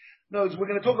 In other words, we're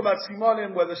going to talk about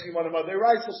simonim, whether simonim are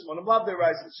deraisa, simonim are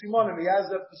deraisa. Simonim, he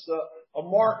has a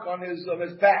mark on his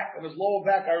back, on his lower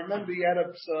back. I remember he had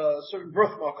a certain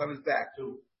birthmark on his back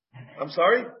too. I'm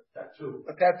sorry? Tattoo.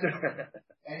 A tattoo.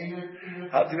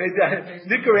 How to make that?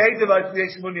 Nikar heitev ayidei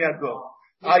simoni agov.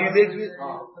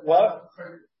 What?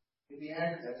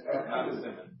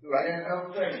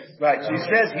 Right. So he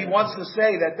says he wants to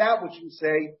say that which you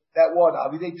say that what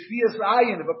if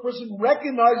a person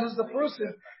recognizes the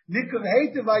person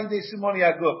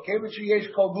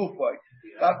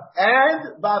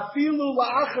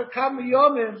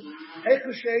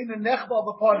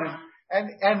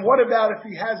and what about if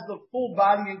he has the full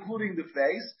body including the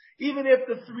face? Even if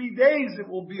the 3 days it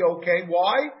will be okay.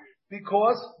 Why?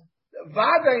 Because if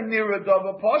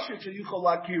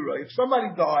somebody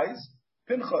dies,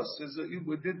 Pinchas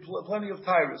we did plenty of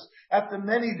Tyrus. After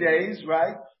many days,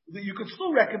 right, you could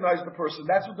still recognize the person.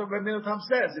 That's what the Rabbeinu Tam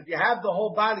says. If you have the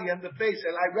whole body and the face,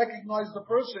 and I recognize the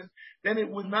person, then it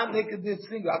would not make a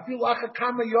distinction. That's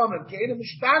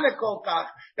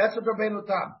what the Rabbeinu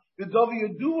Tam. The Dovi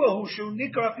Yedua who shu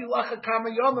nikar afilu acha kama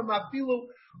yomim afilu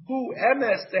who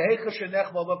emes the heicha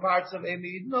shenechma parts of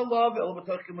emi idna love el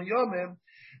b'tochim yomim.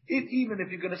 Even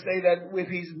if you're going to say that if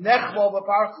he's nechval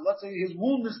b'parsa, let's say his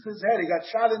wound is to his head, he got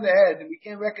shot in the head, and we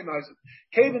can't recognize it.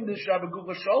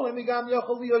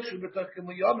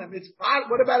 It's part.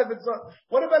 What about if it's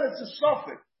a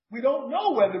suffix? We don't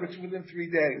know whether it's within 3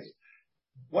 days.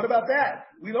 What about that?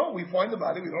 We find the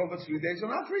body. We don't know if it's 3 days or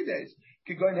not 3 days.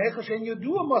 He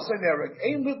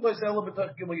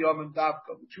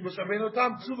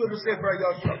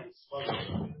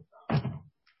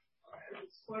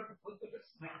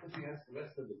has the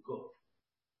rest of the goof.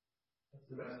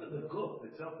 The rest of the goof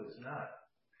itself is not.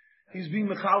 He's being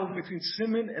mechalek between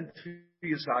Simon and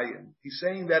Tfiyasayim. He's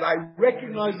saying that I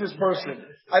recognize this person.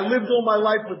 I lived all my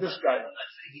life with this guy.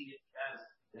 Let's say he has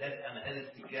the head and the head is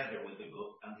together with the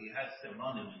goof, and he has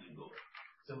simonim in the goof.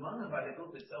 Simonim by the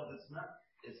goof itself is not.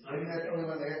 It's not. Only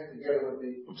when they have together with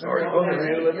the. I'm sorry. Go ahead.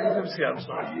 Let me see. I'm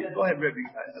sorry. Go ahead, Rebbe.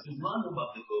 The simonim of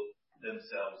the goof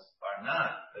themselves are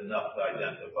not enough to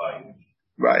identify.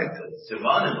 Right. The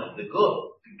simonim of the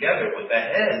goof together with the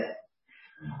head.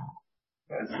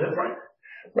 That's different.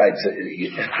 Right. So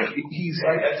he's.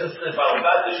 Right. That's just about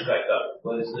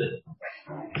what is it?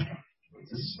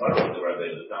 It's a smart of the Rabbi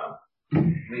Moshe. I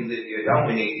mean, you're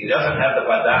telling me he doesn't have the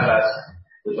badachas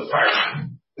with the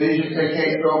person. He doesn't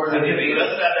have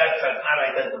that, so it's not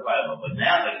identifiable. But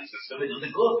now that he's assuming in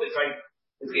the goof, it's like,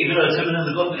 even though assuming in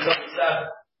the goof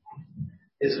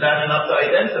it's not enough to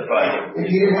identify him.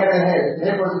 If he didn't have the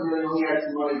head wasn't really only had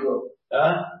some money go.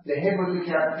 The head wasn't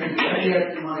captured, he only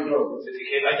had some money go. If he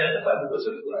can't identify because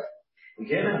of the goof. You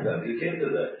can't have that. You can't do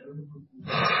that.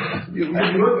 I think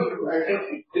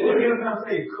he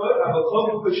could have a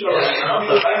couple of shows.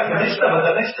 But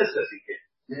the Mishnah says he can't.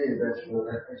 Yeah, that's true.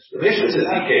 The Mishnah says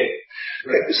he can't.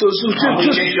 So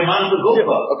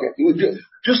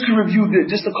just to review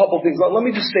just a couple of things. Let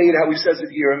me just say it how he says it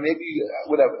here, and maybe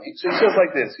whatever. So he says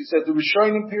like this. He says the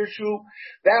Rishonim Pirshu,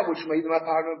 that which made them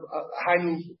part of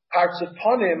parts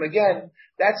upon him. Again,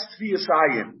 that's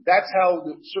Tviyasayin. That's how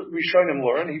the Rishonim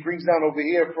learn. He brings down over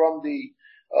here from the.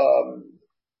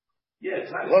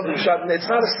 It's not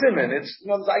a simon.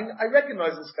 I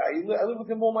recognize this guy. I live with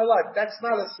him all my life. That's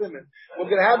not a simon. We're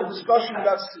going to have a discussion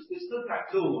about. It's still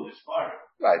tattoo with his part.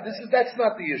 Right. That's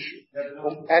not the issue.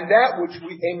 And that which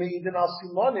we aim even al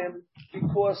simonim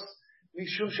because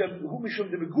that's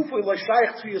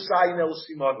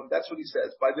what he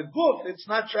says. By the guf, it's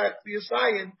not shaykh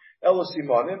tfiyasayin el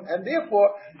simonim, and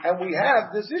therefore, we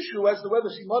have this issue as to whether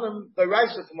simonim the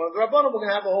raisa simonim the rabbanim. We're going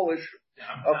to have a whole issue.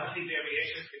 How many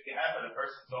variations could you have in a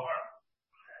person's arm?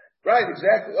 Right.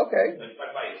 Exactly. Okay.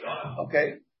 By his arm.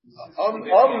 Okay.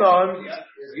 Omnon,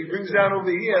 he brings down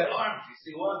over here.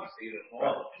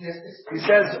 He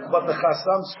says, but the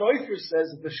Chasam Soifer says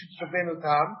that the Shitz Rabbeinu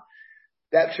Tam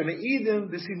that Shemeidim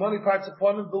the Simoni parts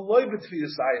upon him the loy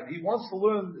b'tfiyasayim. He wants to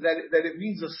learn that it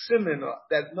means a siman.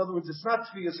 That in other words, it's not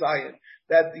tfiyasayim.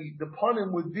 That the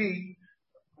ponim would be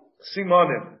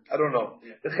simonim. I don't know.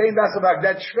 The Chaim Dasabak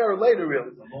that's shver later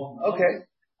really. Okay.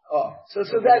 So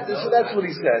that's what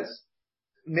he says.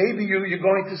 Maybe you're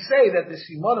going to say that the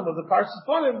simonim of the parts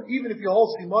upon him, even if your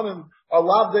whole simonim are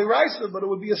lav deiraisa, but it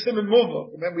would be a siman muvah.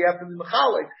 Remember, we have to be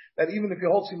mechalik that even if your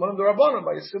whole simonim the rabbanim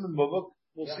by a siman muvah,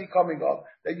 we'll see coming up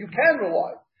that you can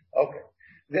rely. Okay.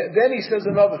 Then he says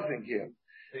another thing here.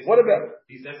 What about?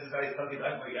 He says that he's talking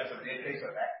about where he has a bad case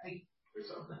of acne or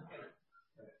something,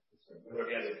 or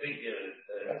he has a big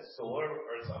sore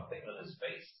or something on his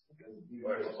face,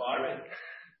 or a scarring.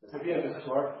 If he has a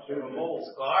scar, There's a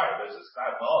scar.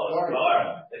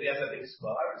 Maybe he has a big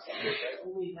scar or something.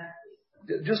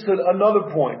 Just another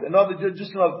point.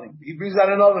 Just another thing. He brings out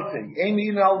another thing.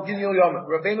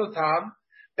 Rabbeinu Tam,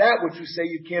 that which you say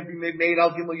you can't be made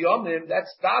al gimel yomim,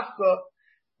 that's dafka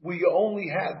where you only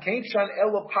have keinshan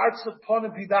ela parts of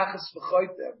ponim pidachas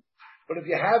v'choitem. But if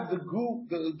you have the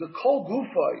kol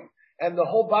gufay and the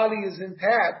whole body is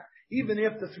intact, even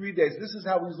after 3 days, this is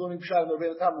how he's learning Pshat and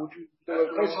Rabbeinu Tam, which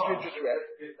just read.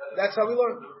 That's how we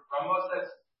learn. Ramos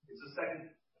says it's a second.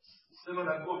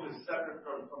 Similar book is separate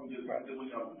from the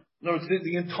Yom. No, it's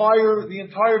the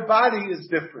entire body is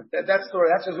different. That's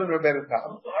as in Rabbeinu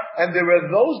Tam. And there are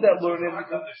those that learn it.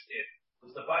 Because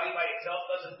the body by itself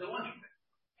doesn't do anything.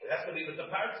 It has to be with the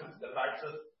parts. The parts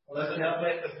doesn't help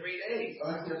after 3 days.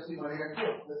 Let's just see what I got.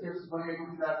 But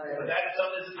that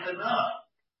itself isn't enough.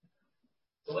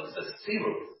 So what's the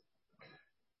sirut?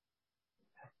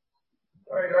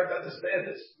 Very hard to understand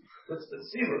this. What's the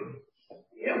sirut?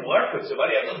 You can't work with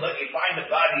somebody. I don't let you find the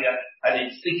body and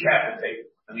it's decapitated.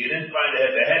 I mean, you didn't find the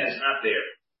head. The head is not there.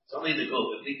 It's only the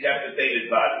goof, the decapitated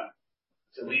body.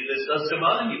 So there's no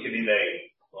simonim you can be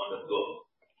made on the goof.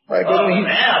 Right, but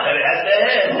now that it has the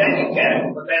head, then you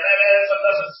can. But then that head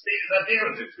doesn't stay. It's not there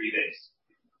until 3 days.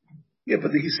 Yeah,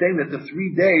 but he's saying that the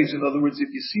 3 days, in other words, if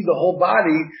you see the whole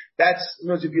body, that's, in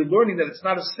other words, if you're learning that it's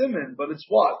not a siman, but it's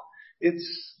what?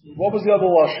 What was the other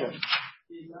lashon?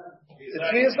 It's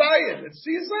Ziyazayin. It's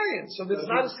Ziyazayin. So it's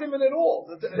not a siman at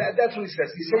all. That's what he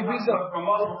says. He says these are. From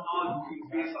Muslim knowledge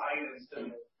between Ziyazayin and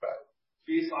siman.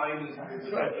 Ziyazayin is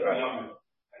young.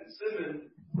 And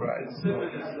siman. Right.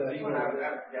 Siman is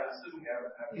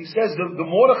he says the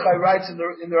Mordechai writes in the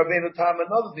Rabbeinu Tam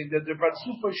another thing, that the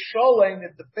Ratzufa Sholem,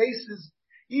 if the face is,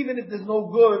 even if there's no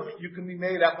good, you can be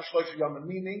made after Shlosh Yom,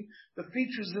 meaning the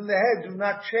features in the head do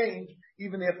not change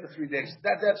even after 3 days.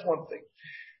 That's one thing.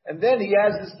 And then he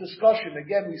has this discussion.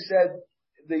 Again, we said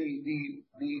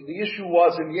the issue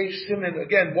was in Yesh Siman,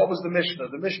 again, what was the Mishnah?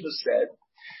 The Mishnah said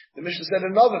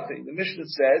another thing. The Mishnah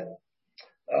said,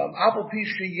 so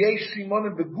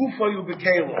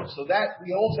that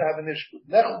we also have an issue.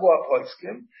 There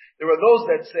are those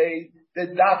that say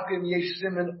that dafkin yesh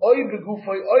siman oy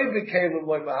begufay oy bekelim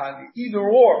loy mahani. Either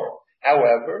or.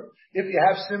 However, if you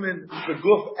have siman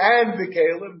beguf and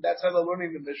bekelim, that's how they're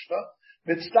learning the Mishnah.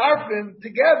 Mitzdarfim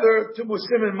together to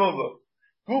siman muva.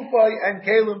 Gufay and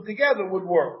kelim together would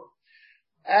work.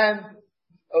 And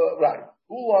right.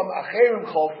 Ulam acherim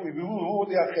chalfu, who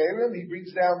the acherim? He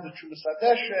brings down the Trumas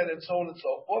Hadeshen and so on and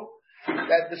so forth.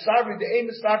 That the sabri, the aim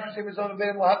is not for same as on the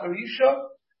laharisha.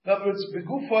 In other words,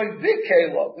 begufay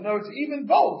v'kelov. In other words, even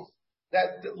both.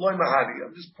 That loy mahadi.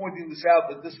 I'm just pointing this out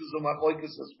that this is a machlokes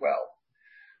as well.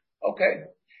 Okay.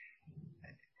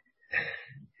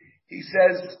 He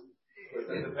says.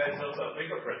 It depends also on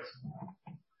fingerprints.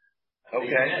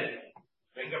 Okay.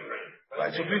 Fingerprint.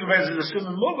 Right, so fingerprints is a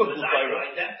siman muva.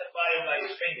 Identify him by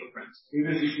his fingerprints.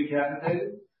 Even if he's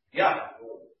decapitated? Yeah.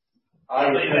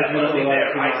 I leave that one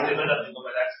there. I still enough to go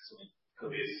by that.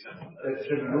 Could be a siman. That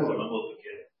shouldn't move.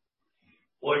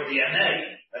 Or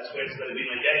DNA. That's where it's going to be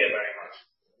Medea very much.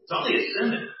 It's only a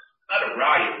siman, not a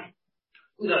riot.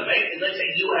 We don't make it. Let's say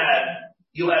there's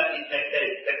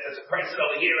a person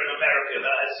over here in America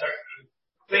that has certain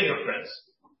fingerprints.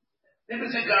 If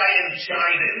it's a guy in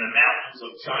China, in the mountains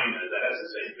of China, that has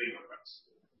the same fingerprints.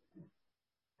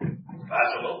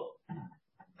 Possible.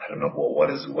 I don't know. Well, what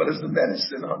is the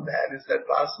medicine on that? Is that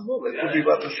possible? It could be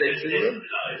about the same thing.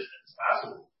 It's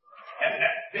possible. And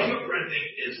fingerprinting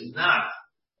is not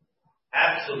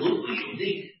absolutely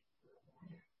unique.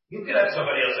 You could have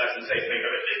somebody else has the same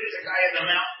fingerprint. If it's a guy in the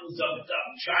mountains of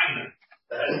China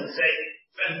that has the same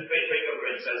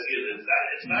fingerprints as he is,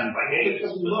 it's not by any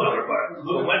means bizarre.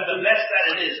 But when the best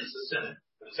that it is a sin.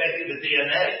 The same thing with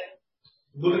DNA.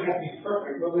 Would it have to be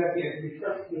perfect? Would it have to be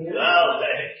perfect? Well,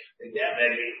 maybe.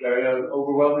 Very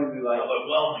overwhelmingly like.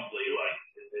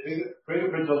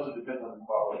 Fingerprints also depend on the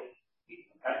quality.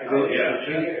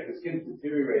 If the skin's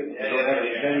deteriorating, you don't have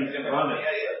a penny on it.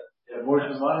 The more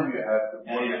money you have, the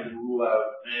more you can rule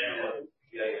out.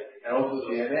 And also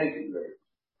DNA can vary.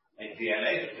 And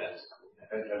DNA depends.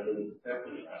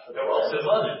 They're all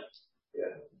similar.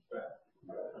 Yeah.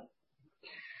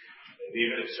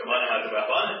 Even if Shemana has a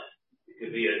Rabbanan, it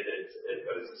could be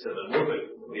but it's a similar movement.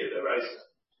 It could be a Deraisa.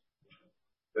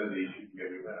 Then the issue can get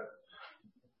remarried.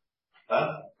 Huh?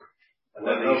 And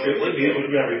then the issue would be able to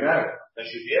get remarried. They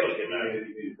should be able to get married.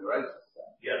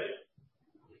 Yeah.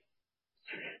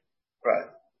 Right.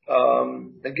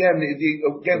 Again,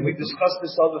 we discussed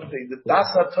this other thing. The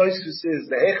Dasa Toisus is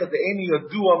the Echad the Eni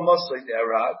Yadua Masay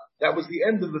Derad. That was the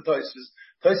end of the Toisus.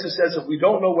 Toisus says if we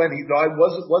don't know when he died,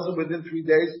 was it within 3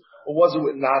 days or was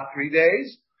it not 3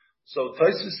 days? So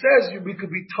Toisus says we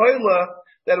could be toila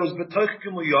that it was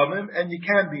betoichkim liyamim and you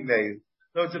can be made.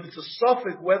 In other words, if it's a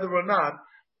suffix whether or not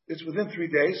it's within 3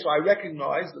 days, so I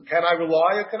recognize that can I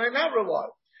rely or can I not rely?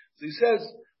 So he says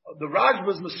the Raj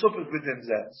was mesupik within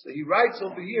Zed. So he writes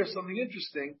over here something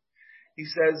interesting. He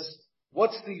says,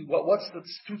 what's the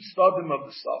stut stadim of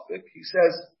the suffix? He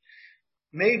says,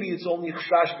 maybe it's only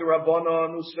chshash derabana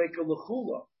nusveika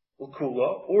lechula,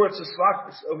 or it's a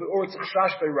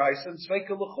chshash beiraisa and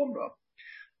sveika lechumra.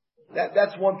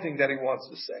 That's one thing that he wants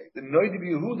to say. The Noid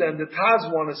Yehuda and the Taz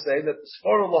want to say that the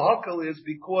Sfara Lahakal is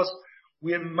because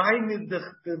we're minded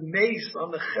the mace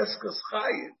on the Cheskas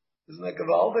Chayim. Isn't that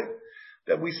Gavaldik?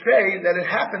 That we say that it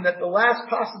happened at the last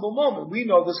possible moment. We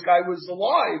know this guy was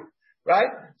alive,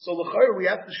 right? So l'chayr we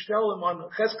have to tell him on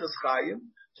Cheskas Chayim.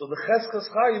 So the Cheskas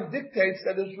Chayim dictates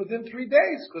that it's within 3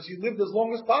 days because he lived as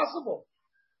long as possible,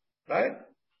 right?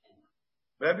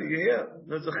 Maybe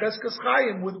there's a Cheskas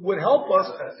Chayim would help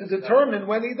us to determine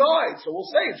when he died. So we'll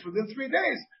say it's within 3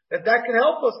 days. That can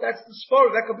help us. That's the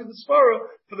svara. That could be the svara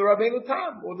for the Rabbeinu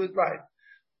Tam or the right.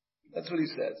 That's what he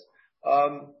says.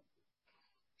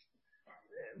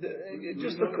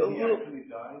 Just a little.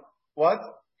 What?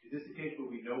 this the case where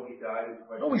we know he died?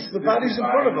 No, the body's in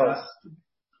front of us.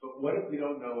 But what if we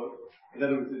don't know? In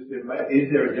other words, is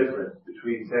there a difference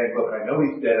between saying, look, I know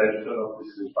he's dead, I just don't know if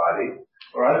this is his body,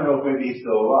 or I don't know if maybe he's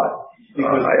still alive?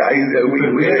 Because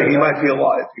he might be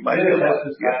alive. He might be alive.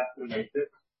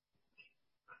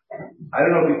 I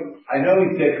don't know I know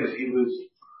he's dead because he was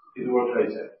in the World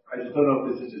Trade Center. I just don't know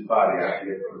if this is his body.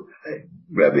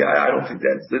 Rabbi, I don't think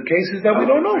that's the case. Is that we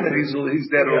don't know that he's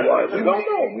dead or alive. We don't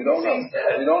know. We don't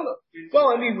know.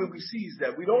 Well, I mean, when we see he's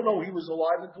dead, we don't know he was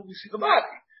alive until we see the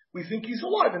body. We think he's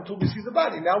alive until we see the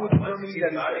body. Now we're determining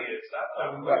that he's dead.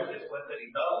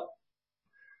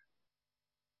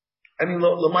 I mean,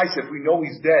 Lamaisa, if we know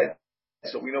he's dead,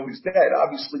 so we know he's dead.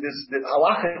 Obviously, there's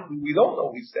halacha. We don't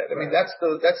know he's dead. I mean, that's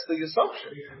the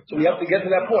assumption. So we have to get to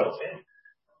that point.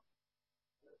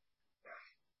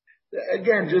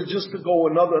 Again, just to go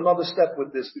another step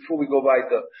with this before we go by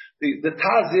the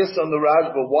Taz is on the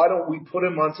Rajba. Why don't we put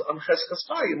him on Cheskas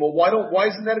Chaim? Well, why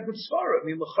isn't that a good svara? I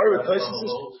mean, the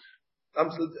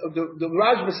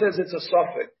Rajba says it's a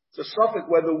suffix. It's a suffix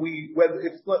whether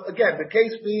again, the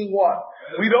case being what?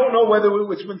 We don't know whether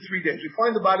it's been 3 days. We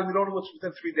find the body, we don't know what's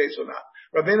within 3 days or not.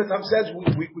 Rabbeinu Tam says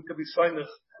we could be signed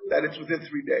that it's within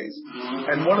 3 days.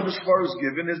 And one of the svaras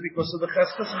given is because of the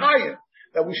Cheskas Chaim,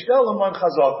 that we shtel him on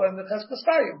Chazaka and the Cheskas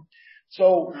Chaim.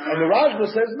 So, and the Rajba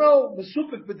says, no, the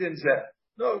Supik B'din Zeh.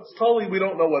 No, it's totally, we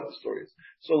don't know what the story is.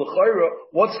 So, l'chayra,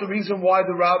 what's the reason why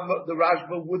the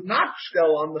Rajba would not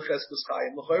shtel on the Cheskas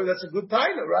Chaim? L'chayra, that's a good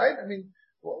taina, right? I mean,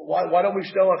 why don't we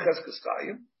shtel on Cheskas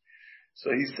Chaim?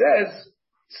 So he says,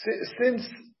 since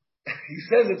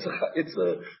it's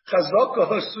a Chazaka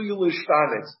Hasuyu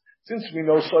L'ishtanes, since we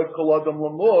know Soif Kol Adam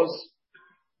Lamos,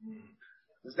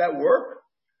 does that work?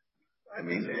 I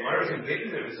mean,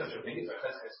 there is such a thing as a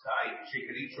Cheskas Chaim. She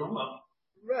could eat truma.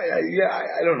 Right?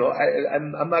 I don't know.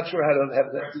 I'm not sure how to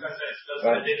have that. It's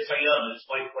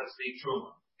like what's the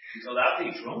truma? He's allowed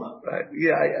to eat truma. Right?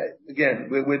 Yeah.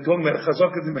 Again, we're talking about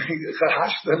Chazaka to make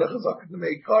Chahashta and Chazaka to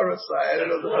make Kara. So I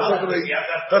don't know. The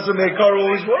Chazaka to make Kara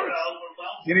always works.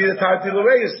 You need a Tarti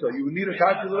L'Reis though. You would need a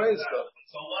Tarti L'Reis though.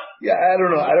 So what? Yeah, I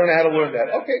don't know. I don't know how to learn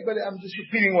that. Okay, but I'm just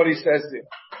repeating what he says there.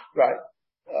 Right.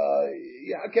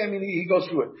 Yeah, okay, I mean, he goes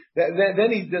through it. Then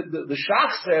the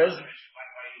Shach says,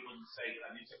 why you wouldn't say,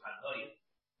 I need to convey.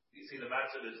 You see, the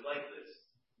matzah is like this.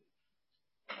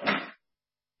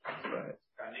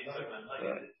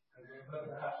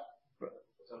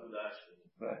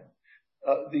 Right.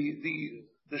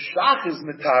 The Shach is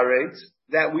mitaret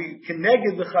that we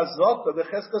connected the Chazaka, the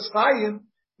Cheskas Chaim,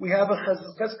 we have a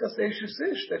Cheskas Eishes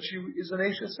Ish, that she is an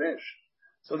Eishes Ish.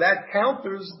 So that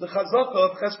counters the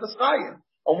Chazaka of Cheskas Chaim.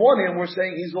 On one hand, we're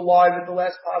saying he's alive at the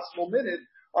last possible minute.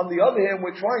 On the other hand,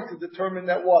 we're trying to determine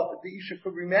that the Isha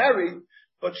could be married,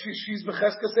 but she's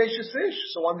B'cheskas Eishes Ish.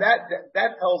 So on that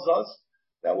tells us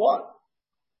that what?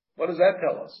 What does that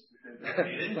tell us?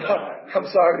 I'm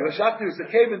sorry. V'shakti is the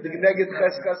kaven to neged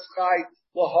Cheskas Chai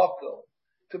lahakol,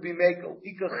 to be makel.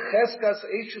 Ika Cheskas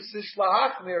Eishes Ish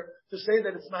lahachmir, to say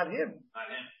that it's not him.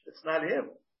 It's not him.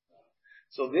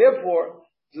 So therefore,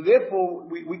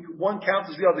 one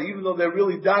counters the other, even though they're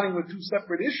really dealing with two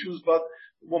separate issues, but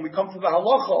when we come to the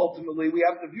halacha, ultimately, we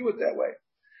have to view it that way.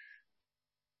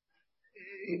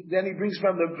 Then he brings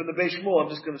from the Beis Shmuel, I'm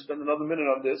just going to spend another minute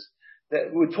on this,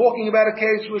 that we're talking about a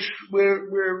case where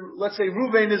let's say,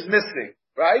 Ruvain is missing,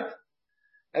 right?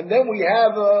 And then we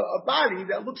have a body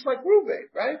that looks like Ruvain,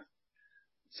 right?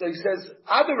 So he says,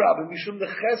 Adarabah, Mishum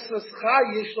Cheskas Chai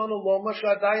Yesh Lanu Loma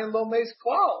Shadayin Lo Meis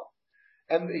Klal.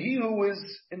 And he who is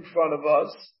in front of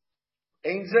us,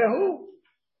 Ein Zehu.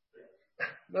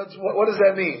 That's what does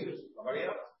that mean?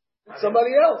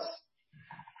 Somebody else.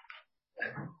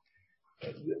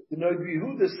 The Noid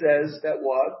Yehuda says that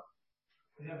what?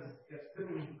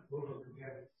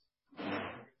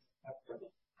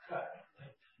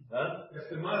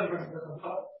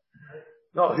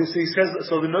 No, he says,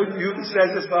 so the Noid Yehuda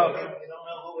says this about.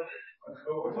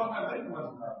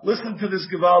 Listen to this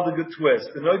Gevaldige twist.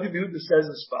 The Noid Yehuda says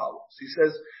as follows. He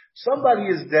says, somebody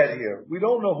is dead here. We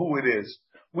don't know who it is.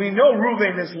 We know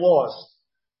Reuven is lost.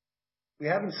 We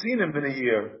haven't seen him in a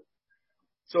year.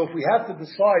 So if we have to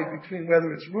decide between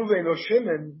whether it's Reuven or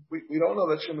Shimon, we don't know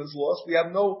that Shimon's lost. We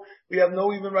have no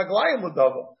even Raglayim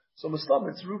Ladava. So Muslim,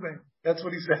 it's Reuven. That's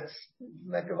what he says.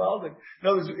 Isn't that Gevaldige? In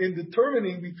other words, in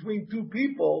determining between two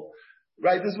people,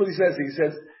 right, this is what he says. He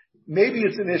says, maybe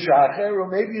it's an Ishacher, or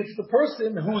maybe it's the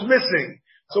person who's missing.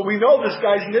 So we know this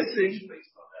guy's missing.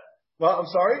 Well, I'm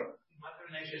sorry?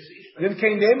 Then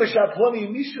came Nemashat Ploni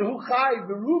Misha who Chai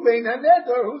Beruvain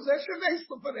Haneder who's Esheves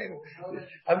Lefanenu.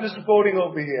 I'm just quoting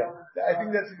over here. I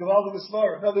think that's a Gavaldic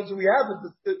Svara. In other words, we have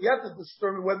to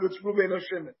determine whether it's Ruvain or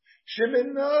Shimon.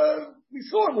 Shimon, we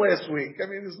saw him last week. I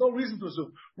mean, there's no reason to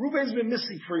assume. Ruvain's been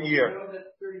missing for a year.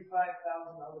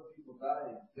 35,000 other people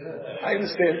died. I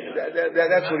understand.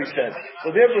 That's what he says.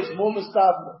 So therefore, it's more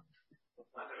mistabna.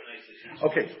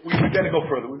 Okay, we better go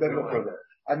further.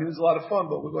 I mean, it was a lot of fun,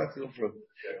 but we're going to have to go further.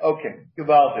 Okay,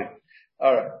 Givaldic.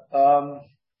 All right.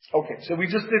 Okay, so we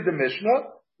just did the Mishnah,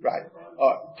 right?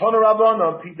 Tona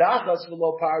Rabbanon Pidachas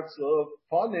v'lo parts of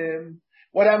Ponim.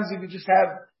 What happens if you just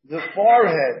have the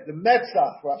forehead, the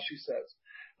Metzach? Rashi says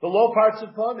the low parts of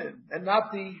Ponim, and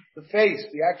not the face,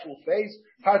 the actual face.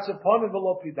 Parts of Ponim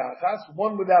v'lo Pidachas,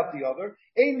 one without the other.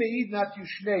 Ein meid not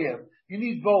yushneim. You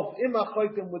need both.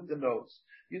 Imachoitim with the nose.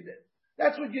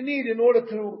 That's what you need in order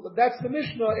to. That's the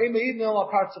Mishnah.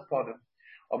 Parts upon him.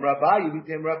 Rabbi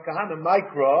Yivitem Rav Kahana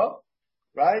Mikra,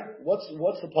 right? What's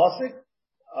the pasuk?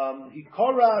 He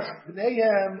koras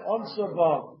bneihem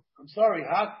onsobam. I'm sorry.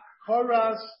 Ha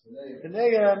koras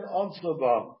bneihem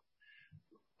onsobam.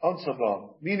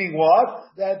 Meaning what?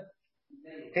 That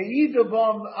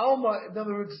heidabam alma. In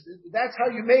other words, that's how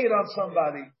you made on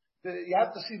somebody. You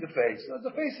have to see the face.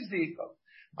 The face is the ikon.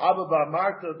 Abba bar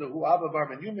Marta, who Abba bar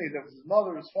Menyumi, that was his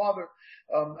mother, his father,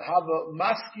 have a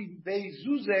maski be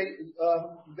zuze,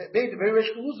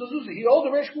 he owed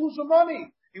the Reish Galuza money.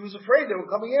 He was afraid they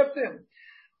were coming after him.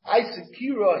 Isaac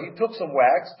Kira, he took some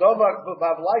wax, Dovak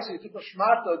Bavlaisa, he took a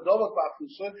shmata, Dovak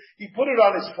Bafusa, he put it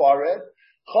on his forehead,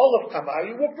 Chol of Kamai,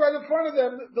 he walked right in front of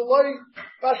them, the Loi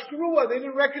Bashkarua, they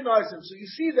didn't recognize him. So you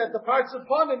see that the parts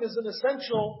upon him is an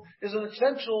essential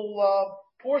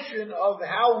portion of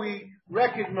how we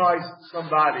recognize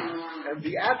somebody, and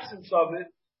the absence of it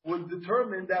would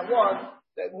determine that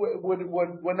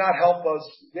would not help us.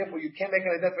 Therefore, you can't make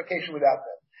an identification without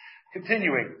that.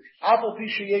 Continuing, Apple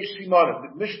Pisha Yesh Simonim.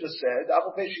 The Mishnah said,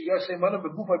 Apple Pisha Yesh Simonim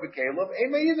beGufay beKelev.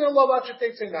 Emeidin Allah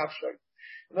Vachetei Nafshay.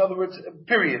 In other words,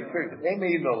 period.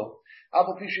 Emeidin Allah.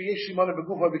 Apple Pisha Yesh Simonim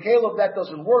beGufay beKelev. That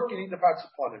doesn't work. You need the parts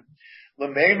upon it.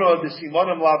 You're telling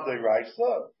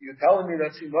me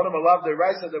that Simonim Alav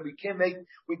Deiraisa, that we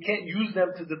can't use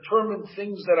them to determine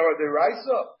things that are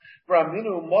Deiraisa.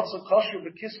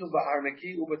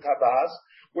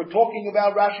 We're talking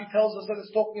about, Rashi tells us that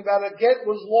it's talking about a get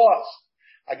was lost.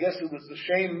 I guess it was the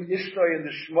Shem Ishtay and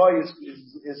the Shmoy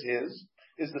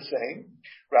is the same,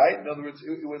 right? In other words,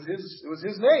 it was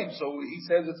his name. So he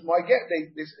says it's my get.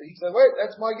 He said, wait,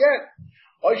 that's my get.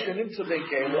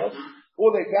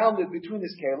 Or they found it between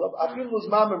his Caleb. Afil was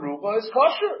Mamaruba is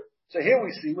kosher. So here we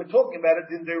see, we're talking about it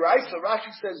in Deraisa.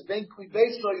 Rashi says, Ben Kli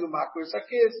Beiso Yumakir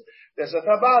Sakis, there's a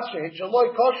Tabas,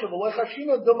 Shehichaloi kosher, V'loi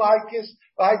Chashima Dumaikis,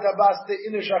 V'hai Tabas Te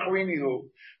Inu Shachrinihu,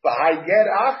 V'hai Ger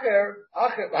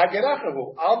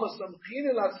Acheru, Alma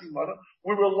Samchinin Asimana,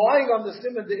 we're relying on the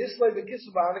Simon, the Islay, the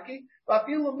Kisu B'hanaki,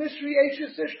 V'afilu Mishri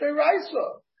Eishis Ish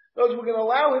Deraisa. In other words, we're going to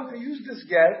allow him to use this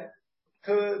get,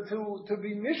 to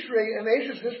be Mishrei and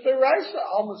Eishes Deraisa,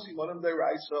 Alma Simonim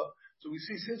Deraisa. So we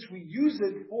see, since we use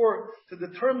it to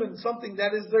determine something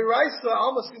that is Deraisa,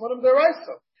 Alma Simonim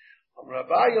Deraisa.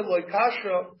 Rabbi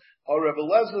Loikasha, or Rebbe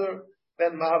Lezer,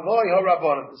 Ben Mahavoy, or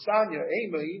Rabbanim, Tasanya,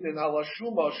 Ema, Eden, Ala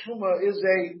Shuma. Shuma is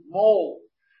a mole.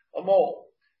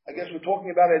 I guess we're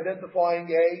talking about identifying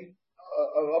a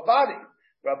body.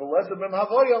 Rabbi Lezer, Ben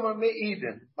Mahavoy, or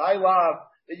Eden, my love,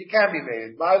 that you can be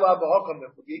made. My love,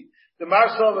 the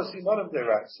Marsava Simonim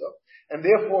Deraisa. And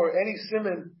therefore, any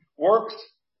simon works,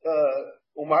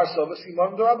 Umarsava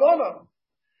Simonim Derabbanan.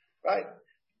 Right?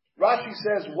 Rashi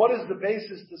says, what is the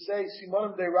basis to say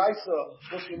Simonim Deraisa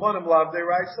or Simonim Lav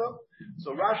Deraisa?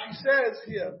 So Rashi says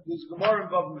here, there's Gemara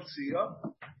in Bava Metzia.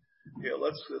 Here,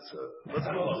 let's go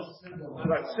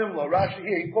right, similar. Rashi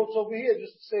here, he quotes over here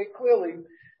just to say it clearly.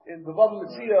 In the Bava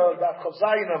Metzia, that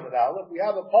Chavzayin Amid Aleph, we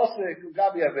have a pasuk in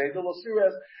Gabi Aveda, lo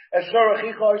sires Eshar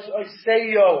Achicha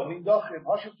Oiseyo Mindochim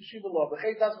Hashem Teshivalo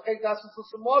B'Chein Tas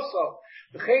L'Samoso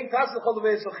B'Chein Tas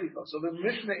L'Cholavei Sochicha. So the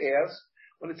Mishnah asks,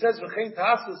 when it says B'Chein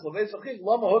Tas L'Cholavei Sochicha,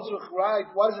 Lama Hotzrich Right?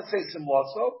 Why does it say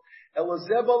Simoso?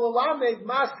 Elazeba L'Lamed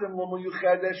Mastim Lo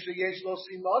Muyuchedesh Sheyesh Lo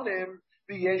Simonim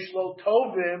V'Yesh Lo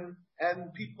Tovim,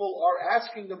 and people are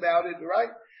asking about it,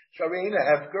 right? Shareina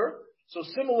Hefker. So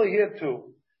similarly here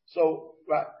too. So,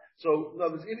 right. So, in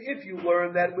other words, if you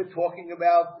learn that we're talking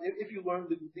about, if you learn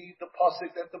the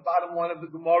pasuk that the bottom line of the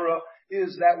Gemara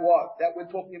is that what? That we're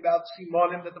talking about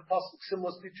Simonim, that the pasuk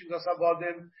similar is teaching us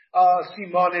Avadim,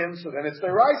 Simonim, so then it's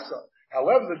the Raisa.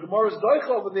 However, the Gemara is doich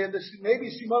over there,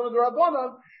 maybe Simonim the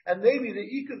Rabbanan, and maybe the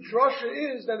Ikad Drasha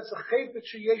is that it's a Chaypet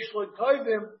Sheyesh Lo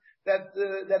Tovim,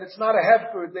 that it's not a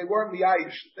hefker, they weren't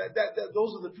miyayish.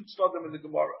 Those are the two tzadim in the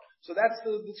Gemara. So that's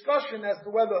the discussion as to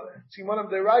whether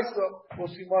simanim deraisa or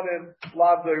simanim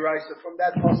lav deraisa from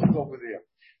that pasuk over there.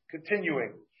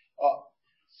 Continuing.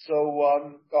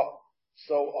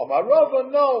 So Amar Rava,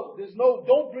 no,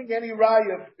 don't bring any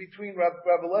raya between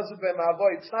Rabbi Elazar and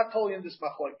Mahavoy. It's not totally in this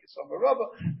machlokes. Amar Rava,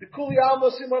 the kuli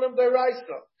alma simanim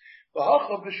deraisa.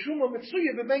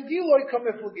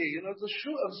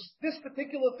 This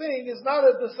particular thing is not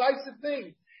a decisive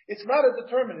thing. It's not a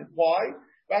determinant. Why?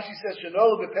 Rashi says,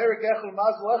 everybody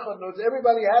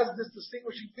has this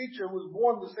distinguishing feature, was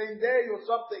born the same day or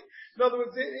something. In other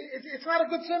words, it's not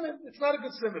a good simon. It's not a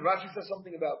good simon. Rashi says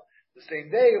something about the same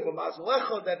day of a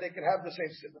mazalecha, that they can have the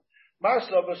same simon. That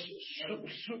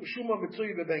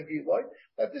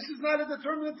this is not a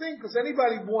determinate thing, because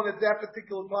anybody born at that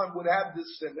particular time would have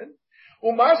this simon.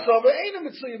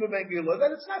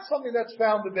 That it's not something that's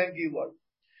found in Ben Giloi.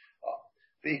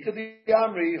 The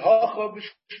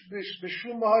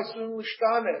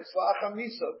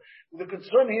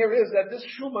concern here is that this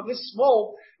shuma, this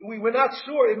smoke, we're not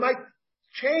sure, it might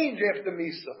change after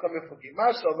Misa.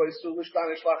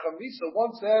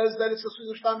 One says that it's a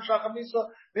Sulustan Shacham Misa,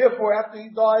 therefore after he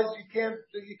dies you can't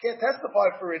testify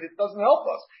for it. It doesn't help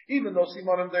us. Even though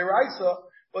Simonim Deraisa,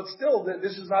 but still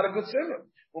this is not a good simon.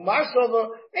 And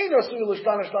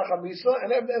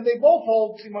they both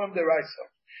hold Simonim Deraisa.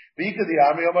 Everybody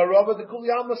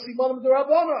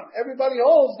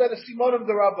holds that it's Simonim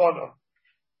Derabbanan.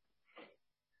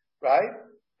 Right?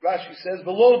 Rashi says,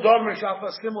 "Below Damrish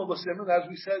Afasimla B'Simon," as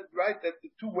we said, right, that the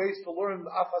two ways to learn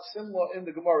Afasimla in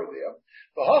the Gemara there.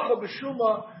 The Hacha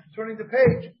B'Shuma, turning the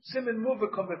page, Simon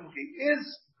Muvak Kamifki.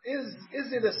 Is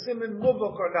it a Simon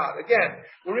Muvak or not? Again,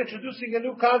 we're introducing a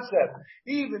new concept.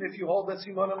 Even if you hold that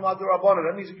Simon and Madarabana,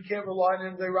 that means you can't rely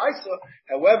on the Raisa.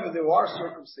 However, there are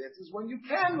circumstances when you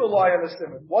can rely on a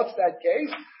Simon. What's that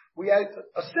case? We had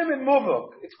a Simon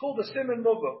Muvak. It's called a Simon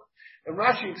Muvak. And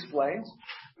Rashi explains,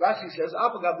 Rashi says,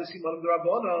 Apagav the Simanim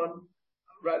Derabanan,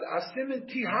 right? Asimin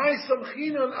tihai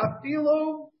samchinon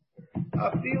afilu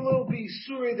bi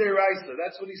Isuri deraisa.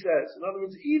 That's what he says. In other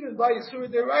words, even by Isuri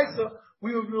deraisa,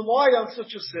 we would rely on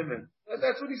such a siman.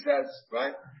 That's what he says,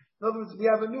 right? In other words, we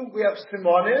have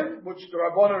simanim, which the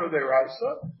Rabbanan or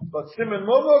deraisa, but siman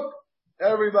muvak,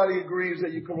 everybody agrees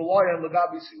that you can rely on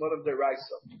lagabi simanim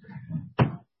deraisa.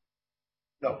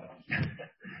 No.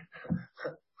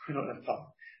 We don't have time.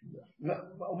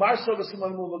 Right. So the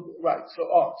Simon Muvak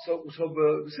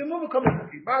coming from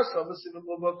Marsa, the Simon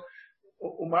Muvak,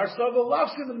 Umarsa, the Lav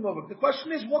Simon Muvak. The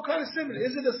question is, what kind of Simon?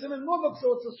 Is it a Simon Muvak?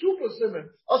 So it's a super Simon.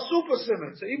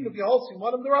 So even if you hold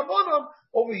Simon the Rabbanon,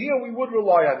 over here we would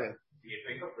rely on it. The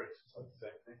fingerprints, it's the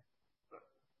same thing.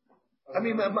 I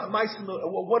mean,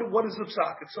 what is the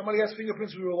psak? If somebody has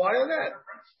fingerprints, we rely on that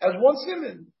as one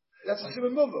Simon. That's a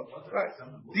Simon Muvak, right?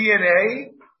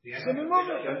 DNA. Simon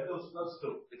Muvak.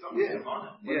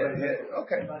 Yeah.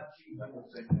 Okay.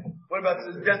 What about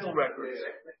the dental records?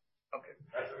 Okay.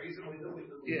 That's the reason we do it.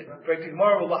 Yeah.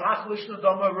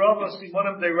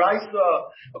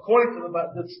 According to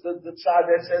the tzad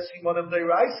that says Simonim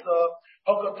Deiraisa,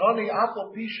 Hakatani Apel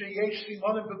Pisha Yesh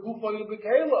Simonim Begufo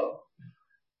Yubekela.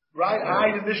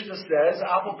 Right? The Mishnah says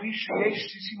Apel Pisha Yesh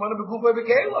Simonim Begufo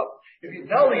Yubekela. If you're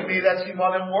telling me that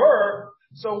Simonim were,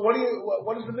 so what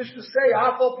does the Mishnah say?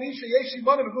 Apel Pisha Yesh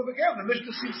Simonim Begufo Yubekela. The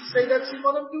Mishnah seems to say that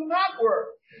Simonim do not work.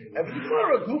 And if you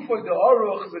were a Gufo the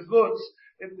Aruch the goods.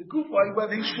 If the Gufay,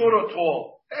 whether he's short or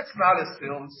tall, that's not a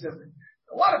still and simon.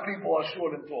 A lot of people are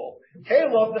short and tall.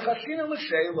 Caleb, the Chashina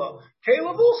L'Sheila.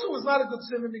 Caleb also is not a good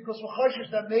simon because we're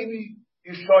chashish that maybe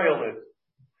you shoyal it.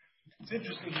 It's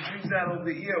interesting, he brings that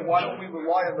over here. Why don't we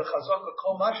rely on the Chazaka?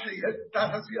 Kol Mashe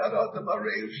Tachas Yadam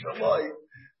Arei Shalai.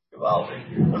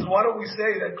 Because why don't we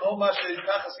say that Kol Mashe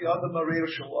Tachas Yadam Arei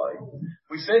Shalai?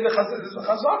 We say there's a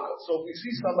Chazaka. So if we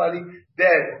see somebody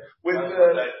dead with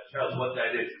Charles, what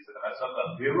that is a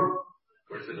Chazaka mirror,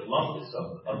 or is it a lumpus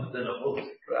other than a book?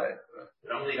 Right.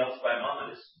 It only helps by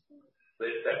lumpus.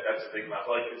 That's a big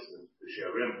machlokes, the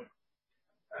Sherim.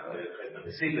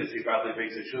 The Sifas, he probably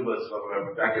makes a shubas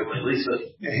from back at Lisa.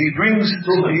 He brings 6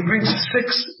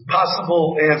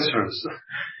 possible answers.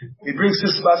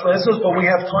 But we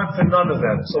have time for none of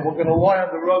them. So we're going to rely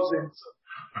on the Rav's answer.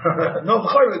 No,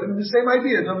 the same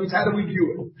idea. No, how do we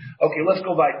view it? Okay, let's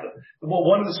go back to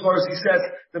one of the stories. He says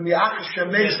the mi'ach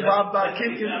shemeis rabba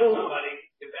kinkin.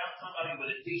 They found somebody with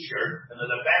a T-shirt, and on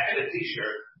the back of the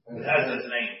T-shirt it has his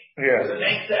name. Yeah. The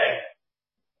name tag.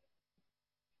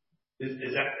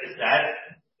 Is that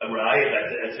a Raya,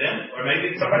 that's him. Or maybe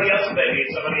it's somebody else, but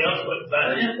it's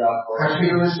not him.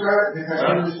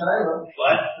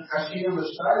 What?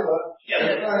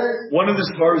 Yeah. One of the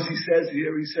stories he says,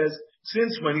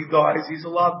 since when he dies, he's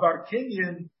allowed Bar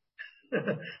Kinyan,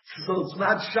 so it's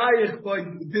not Shaykh by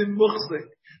Din Muchzik.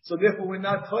 So therefore we're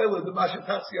not toilet, the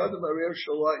Mashatasi Adam Arer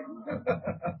Shalai.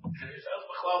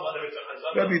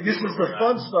 Rabbi, this is the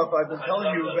fun stuff I've been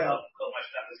telling you about.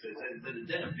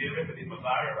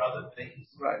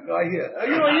 Right, no, I hear.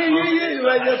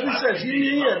 Right, that's what he says.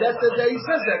 Yeah, that's he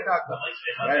says that, Kaka.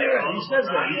 Right, he says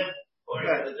that.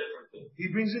 Right.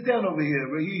 He brings it down over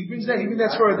here. He brings that, even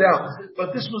that's further down.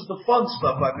 But this was the fun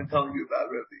stuff I've been telling you about,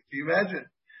 Rabbi. Can you imagine?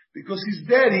 Because he's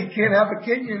dead, he can't have a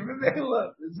Kenyan.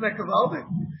 Isn't that Kavaldik?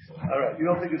 All right, you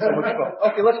don't think it's so much fun.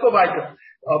 Okay, let's go back to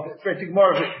what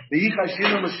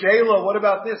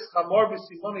about this?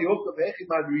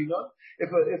 If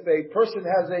a person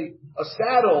has a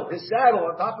saddle, his saddle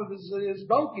on top of his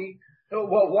donkey,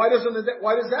 well, why does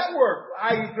that work?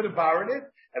 You could have borrowed it.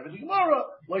 Because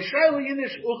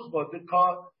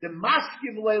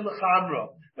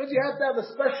you have to have a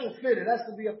special fit. It has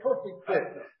to be a perfect fit.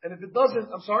 And if it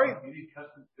doesn't, I'm sorry?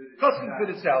 Custom fit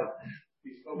itself.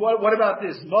 What about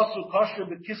this? Now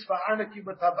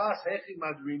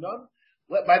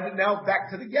back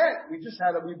to the get.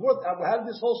 How did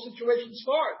this whole situation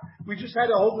start? We just had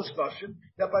a whole discussion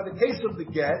that by the case of the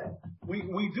get, we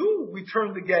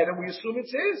turn the get and we assume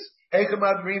it's his.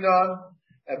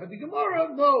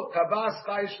 No, kabas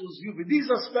yuvi. These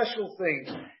are special things.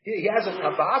 He has a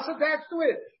kabas attached to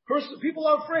it. People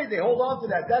are afraid. They hold on to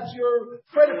that. That's your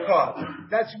credit card.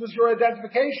 That was your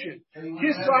identification.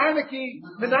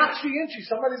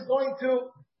 Somebody's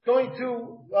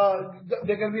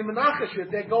they're going to be menachish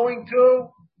it. They're going to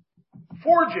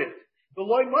forge it. The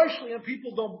loy mashli, and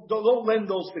people don't lend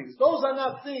those things. Those are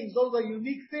not things. Those are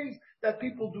unique things that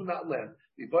people do not lend.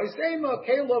 That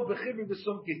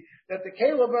the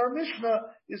Kalev of our Mishnah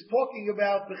is talking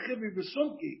about the Chivri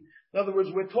V'Sumki. In other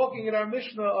words, we're talking in our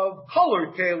Mishnah of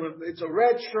colored Kalev. It's a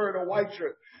red shirt, a white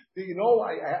shirt.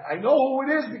 I know who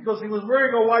it is because he was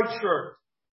wearing a white shirt.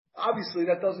 Obviously,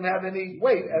 that doesn't have any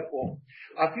weight at all.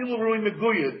 Afilu Rui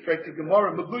Meguyed,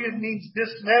 Gemara. Meguyed means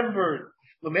dismembered.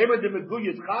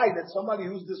 That somebody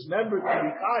who's dismembered can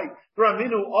be chai. A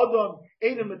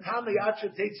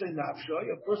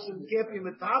person can't be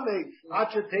metame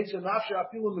acha teitza nafsha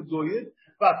afilu meguyed,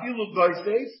 afilu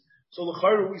goises. So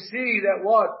we see that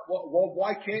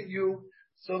why can't you?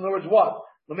 So in other words, what?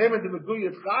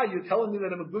 You're telling me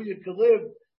that a meguyed can live.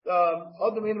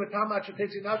 Adam ein metame acha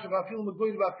teitza nafsha afilu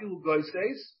meguyed afilu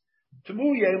goises.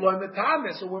 Tumuye lo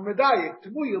metame. So we're medayik.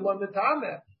 Tumuye lo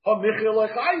metame.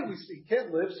 We see he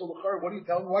can't live, so what are you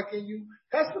telling me? Why can't you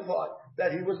testify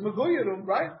that he was Meguyadum,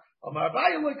 right?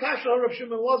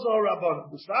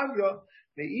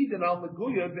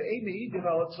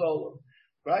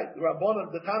 Right? The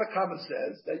Rabbanon, the Tanakhama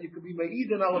says that you could be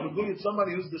Me'idin al Meguyad,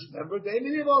 somebody who's dismembered.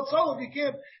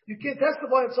 You can't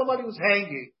testify that somebody who's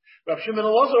hanging. Rav Shimon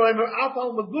Elazar,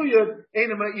 Afal Meguyad,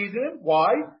 Eina Me'idin.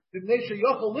 Why? You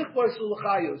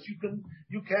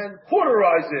can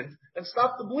cauterize it and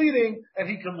stop the bleeding, and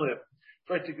he can live.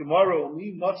 Wait a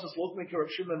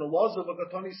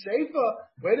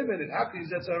minute, how can you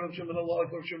say Rav Shimon Elazar?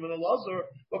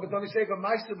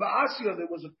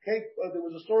 There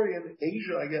was a story in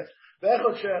Asia, I guess. That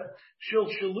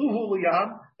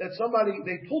somebody,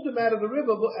 they pulled him out of the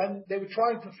river, and they were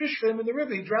trying to fish for him in the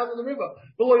river. He drowned in the river.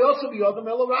 They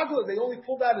only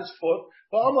pulled out his foot.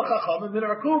 If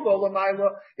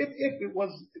it was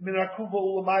minarkuva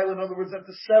ulamaila, in other words, that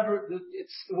it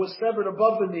was severed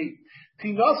above the knee.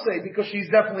 Tinase, because she's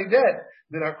definitely dead.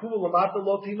 Minarkuva lamata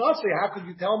lo tinase. How could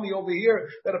you tell me over here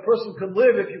that a person can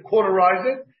live if you cauterize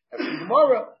it?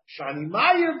 Gemara, shani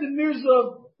maya the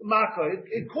mirza maka.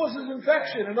 It causes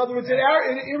infection. In other words, it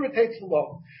irritates the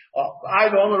lung. I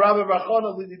know Rabbi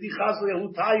Rachona lididi chazli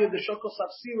ahutaya the shokos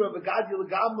afsira v'gadi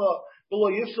legama below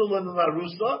yifsul and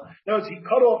narusa. In other words, he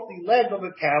cut off the leg of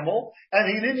a camel and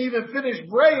he didn't even finish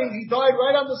braying. He died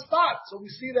right on the spot. So we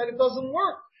see that it doesn't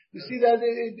work. We see that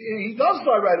he does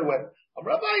die right away.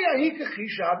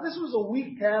 This was a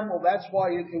weak camel. That's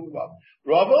why it was up.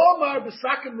 Rabbi Omar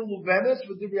b'sakim miluvenes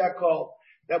v'divrei hakol.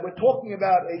 That we're talking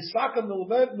about a sakim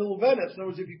miluvenes. In other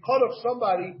words, if you cut off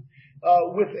somebody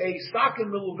with a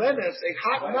sakim miluvenes, a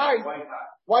hot knife,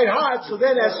 white hot. So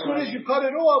then, as soon as you cut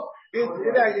it off,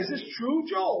 is this true,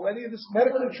 Joel? Any of this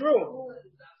medically true?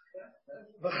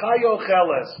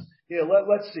 V'chayocheles. Here,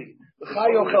 let's see.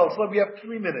 V'chayocheles. We have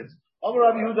 3 minutes.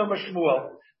 Amar Rabbi Yehuda Mashmuel.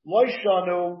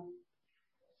 Loishanu.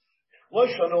 When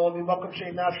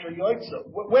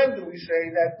do we say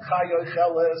that Chayoy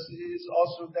Cheles is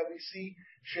also that we see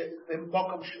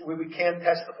where we can't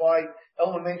testify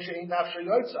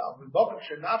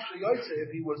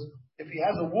if he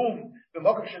has a womb,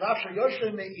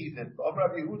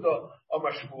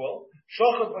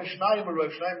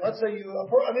 let's say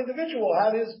an individual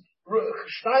had his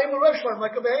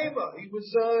like a behemoth, he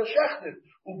was shechted,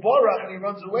 ubarach, and he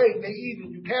runs away,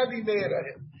 you can't be mad at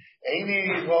him.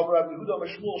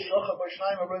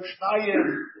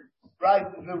 Right,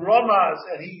 the Ramas,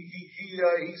 and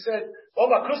he said, "Oh,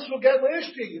 my Chris will get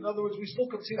Lishti." In other words, we still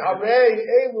could see Harei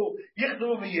Elu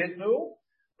Yichnu v'Yitnu,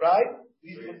 right?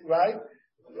 Right.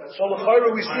 So the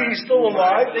Chayra we see he's still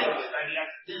alive.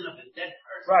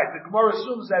 Right. The Gemara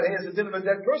assumes that he has a din of a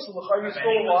dead person. The Chayra is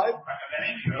still alive.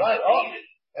 Right.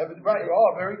 Right.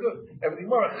 Oh, very good. Everything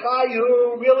more.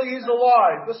 Chayu really is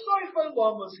alive. The Soifay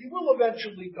Lamas, he will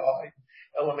eventually die.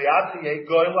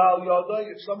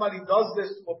 If somebody does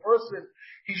this to a person,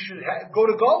 he should go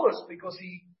to Golas because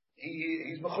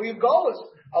he's Mechuyev Golas.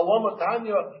 Alama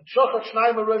Tanya Shachat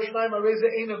Shnaima Rosh Shnaima Reza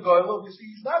Eina Gola. We see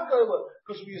he's not Gola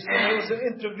because we assume there was an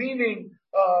intervening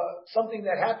something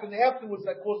that happened afterwards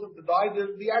that caused him to die.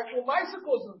 The actual Maisa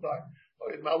caused him to die.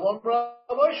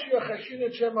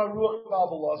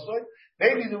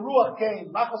 Maybe the Ruach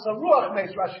came. Machas Ruach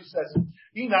Meis, Rashi says.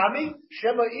 Inami,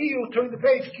 Shema Iyu, turn the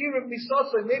page, Kirim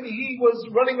Misasa, maybe he was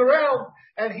running around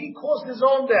and he caused his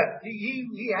own death.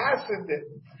 He hastened it.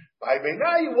 By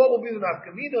Beinayu, what will be the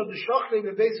nafkamina of the Shachre,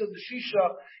 the base of the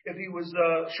Shisha, if he was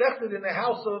shechted in the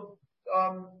house of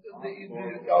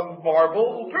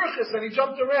marble, Upirchis, and he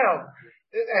jumped around.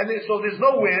 And so there's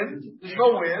no wind,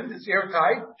 it's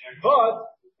airtight, but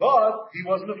he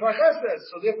wasn't a Farchestes,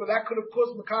 so therefore that could have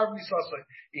caused Makar Misasai.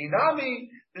 Inami,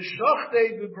 the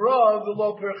Shachte Bibra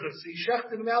below Pirchis. He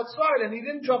shechted him outside and he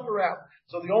didn't jump around.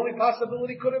 So the only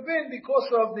possibility could have been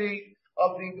because of the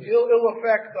ill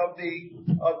effect of the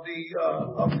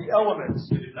elements.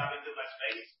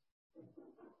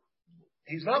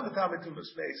 He's not the Tamituma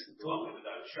space.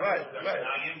 Right.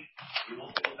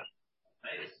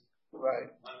 Right.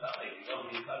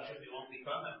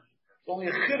 Only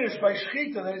a chiddush by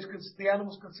shchita that the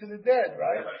animal's considered dead,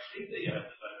 right?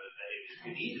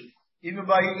 Even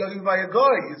by a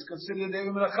goy, it's considered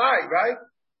even a chai, right?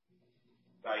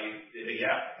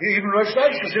 Even Rosh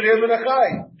Hashanah is considered even a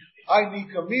chai. I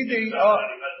nika midi.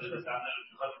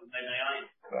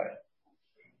 Right.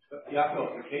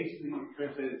 Yaakov, the case that you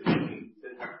translated.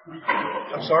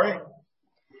 I'm sorry.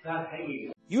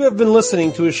 You have been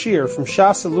listening to a shiur from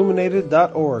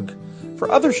shasilluminated.org.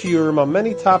 For other shiurim on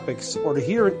many topics, or to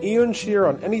hear an Iyun shiur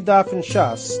on any daf in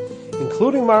Shas,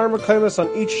 including Mareh Mekomos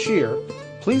on each shiur,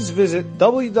 please visit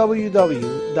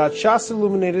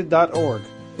www.shasilluminated.org.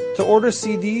 To order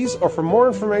CDs or for more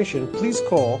information, please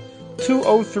call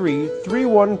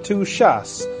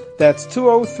 203-312-SHAS. That's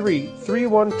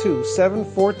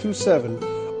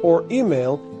 203-312-7427, or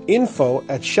email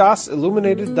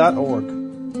info@shasilluminated.org.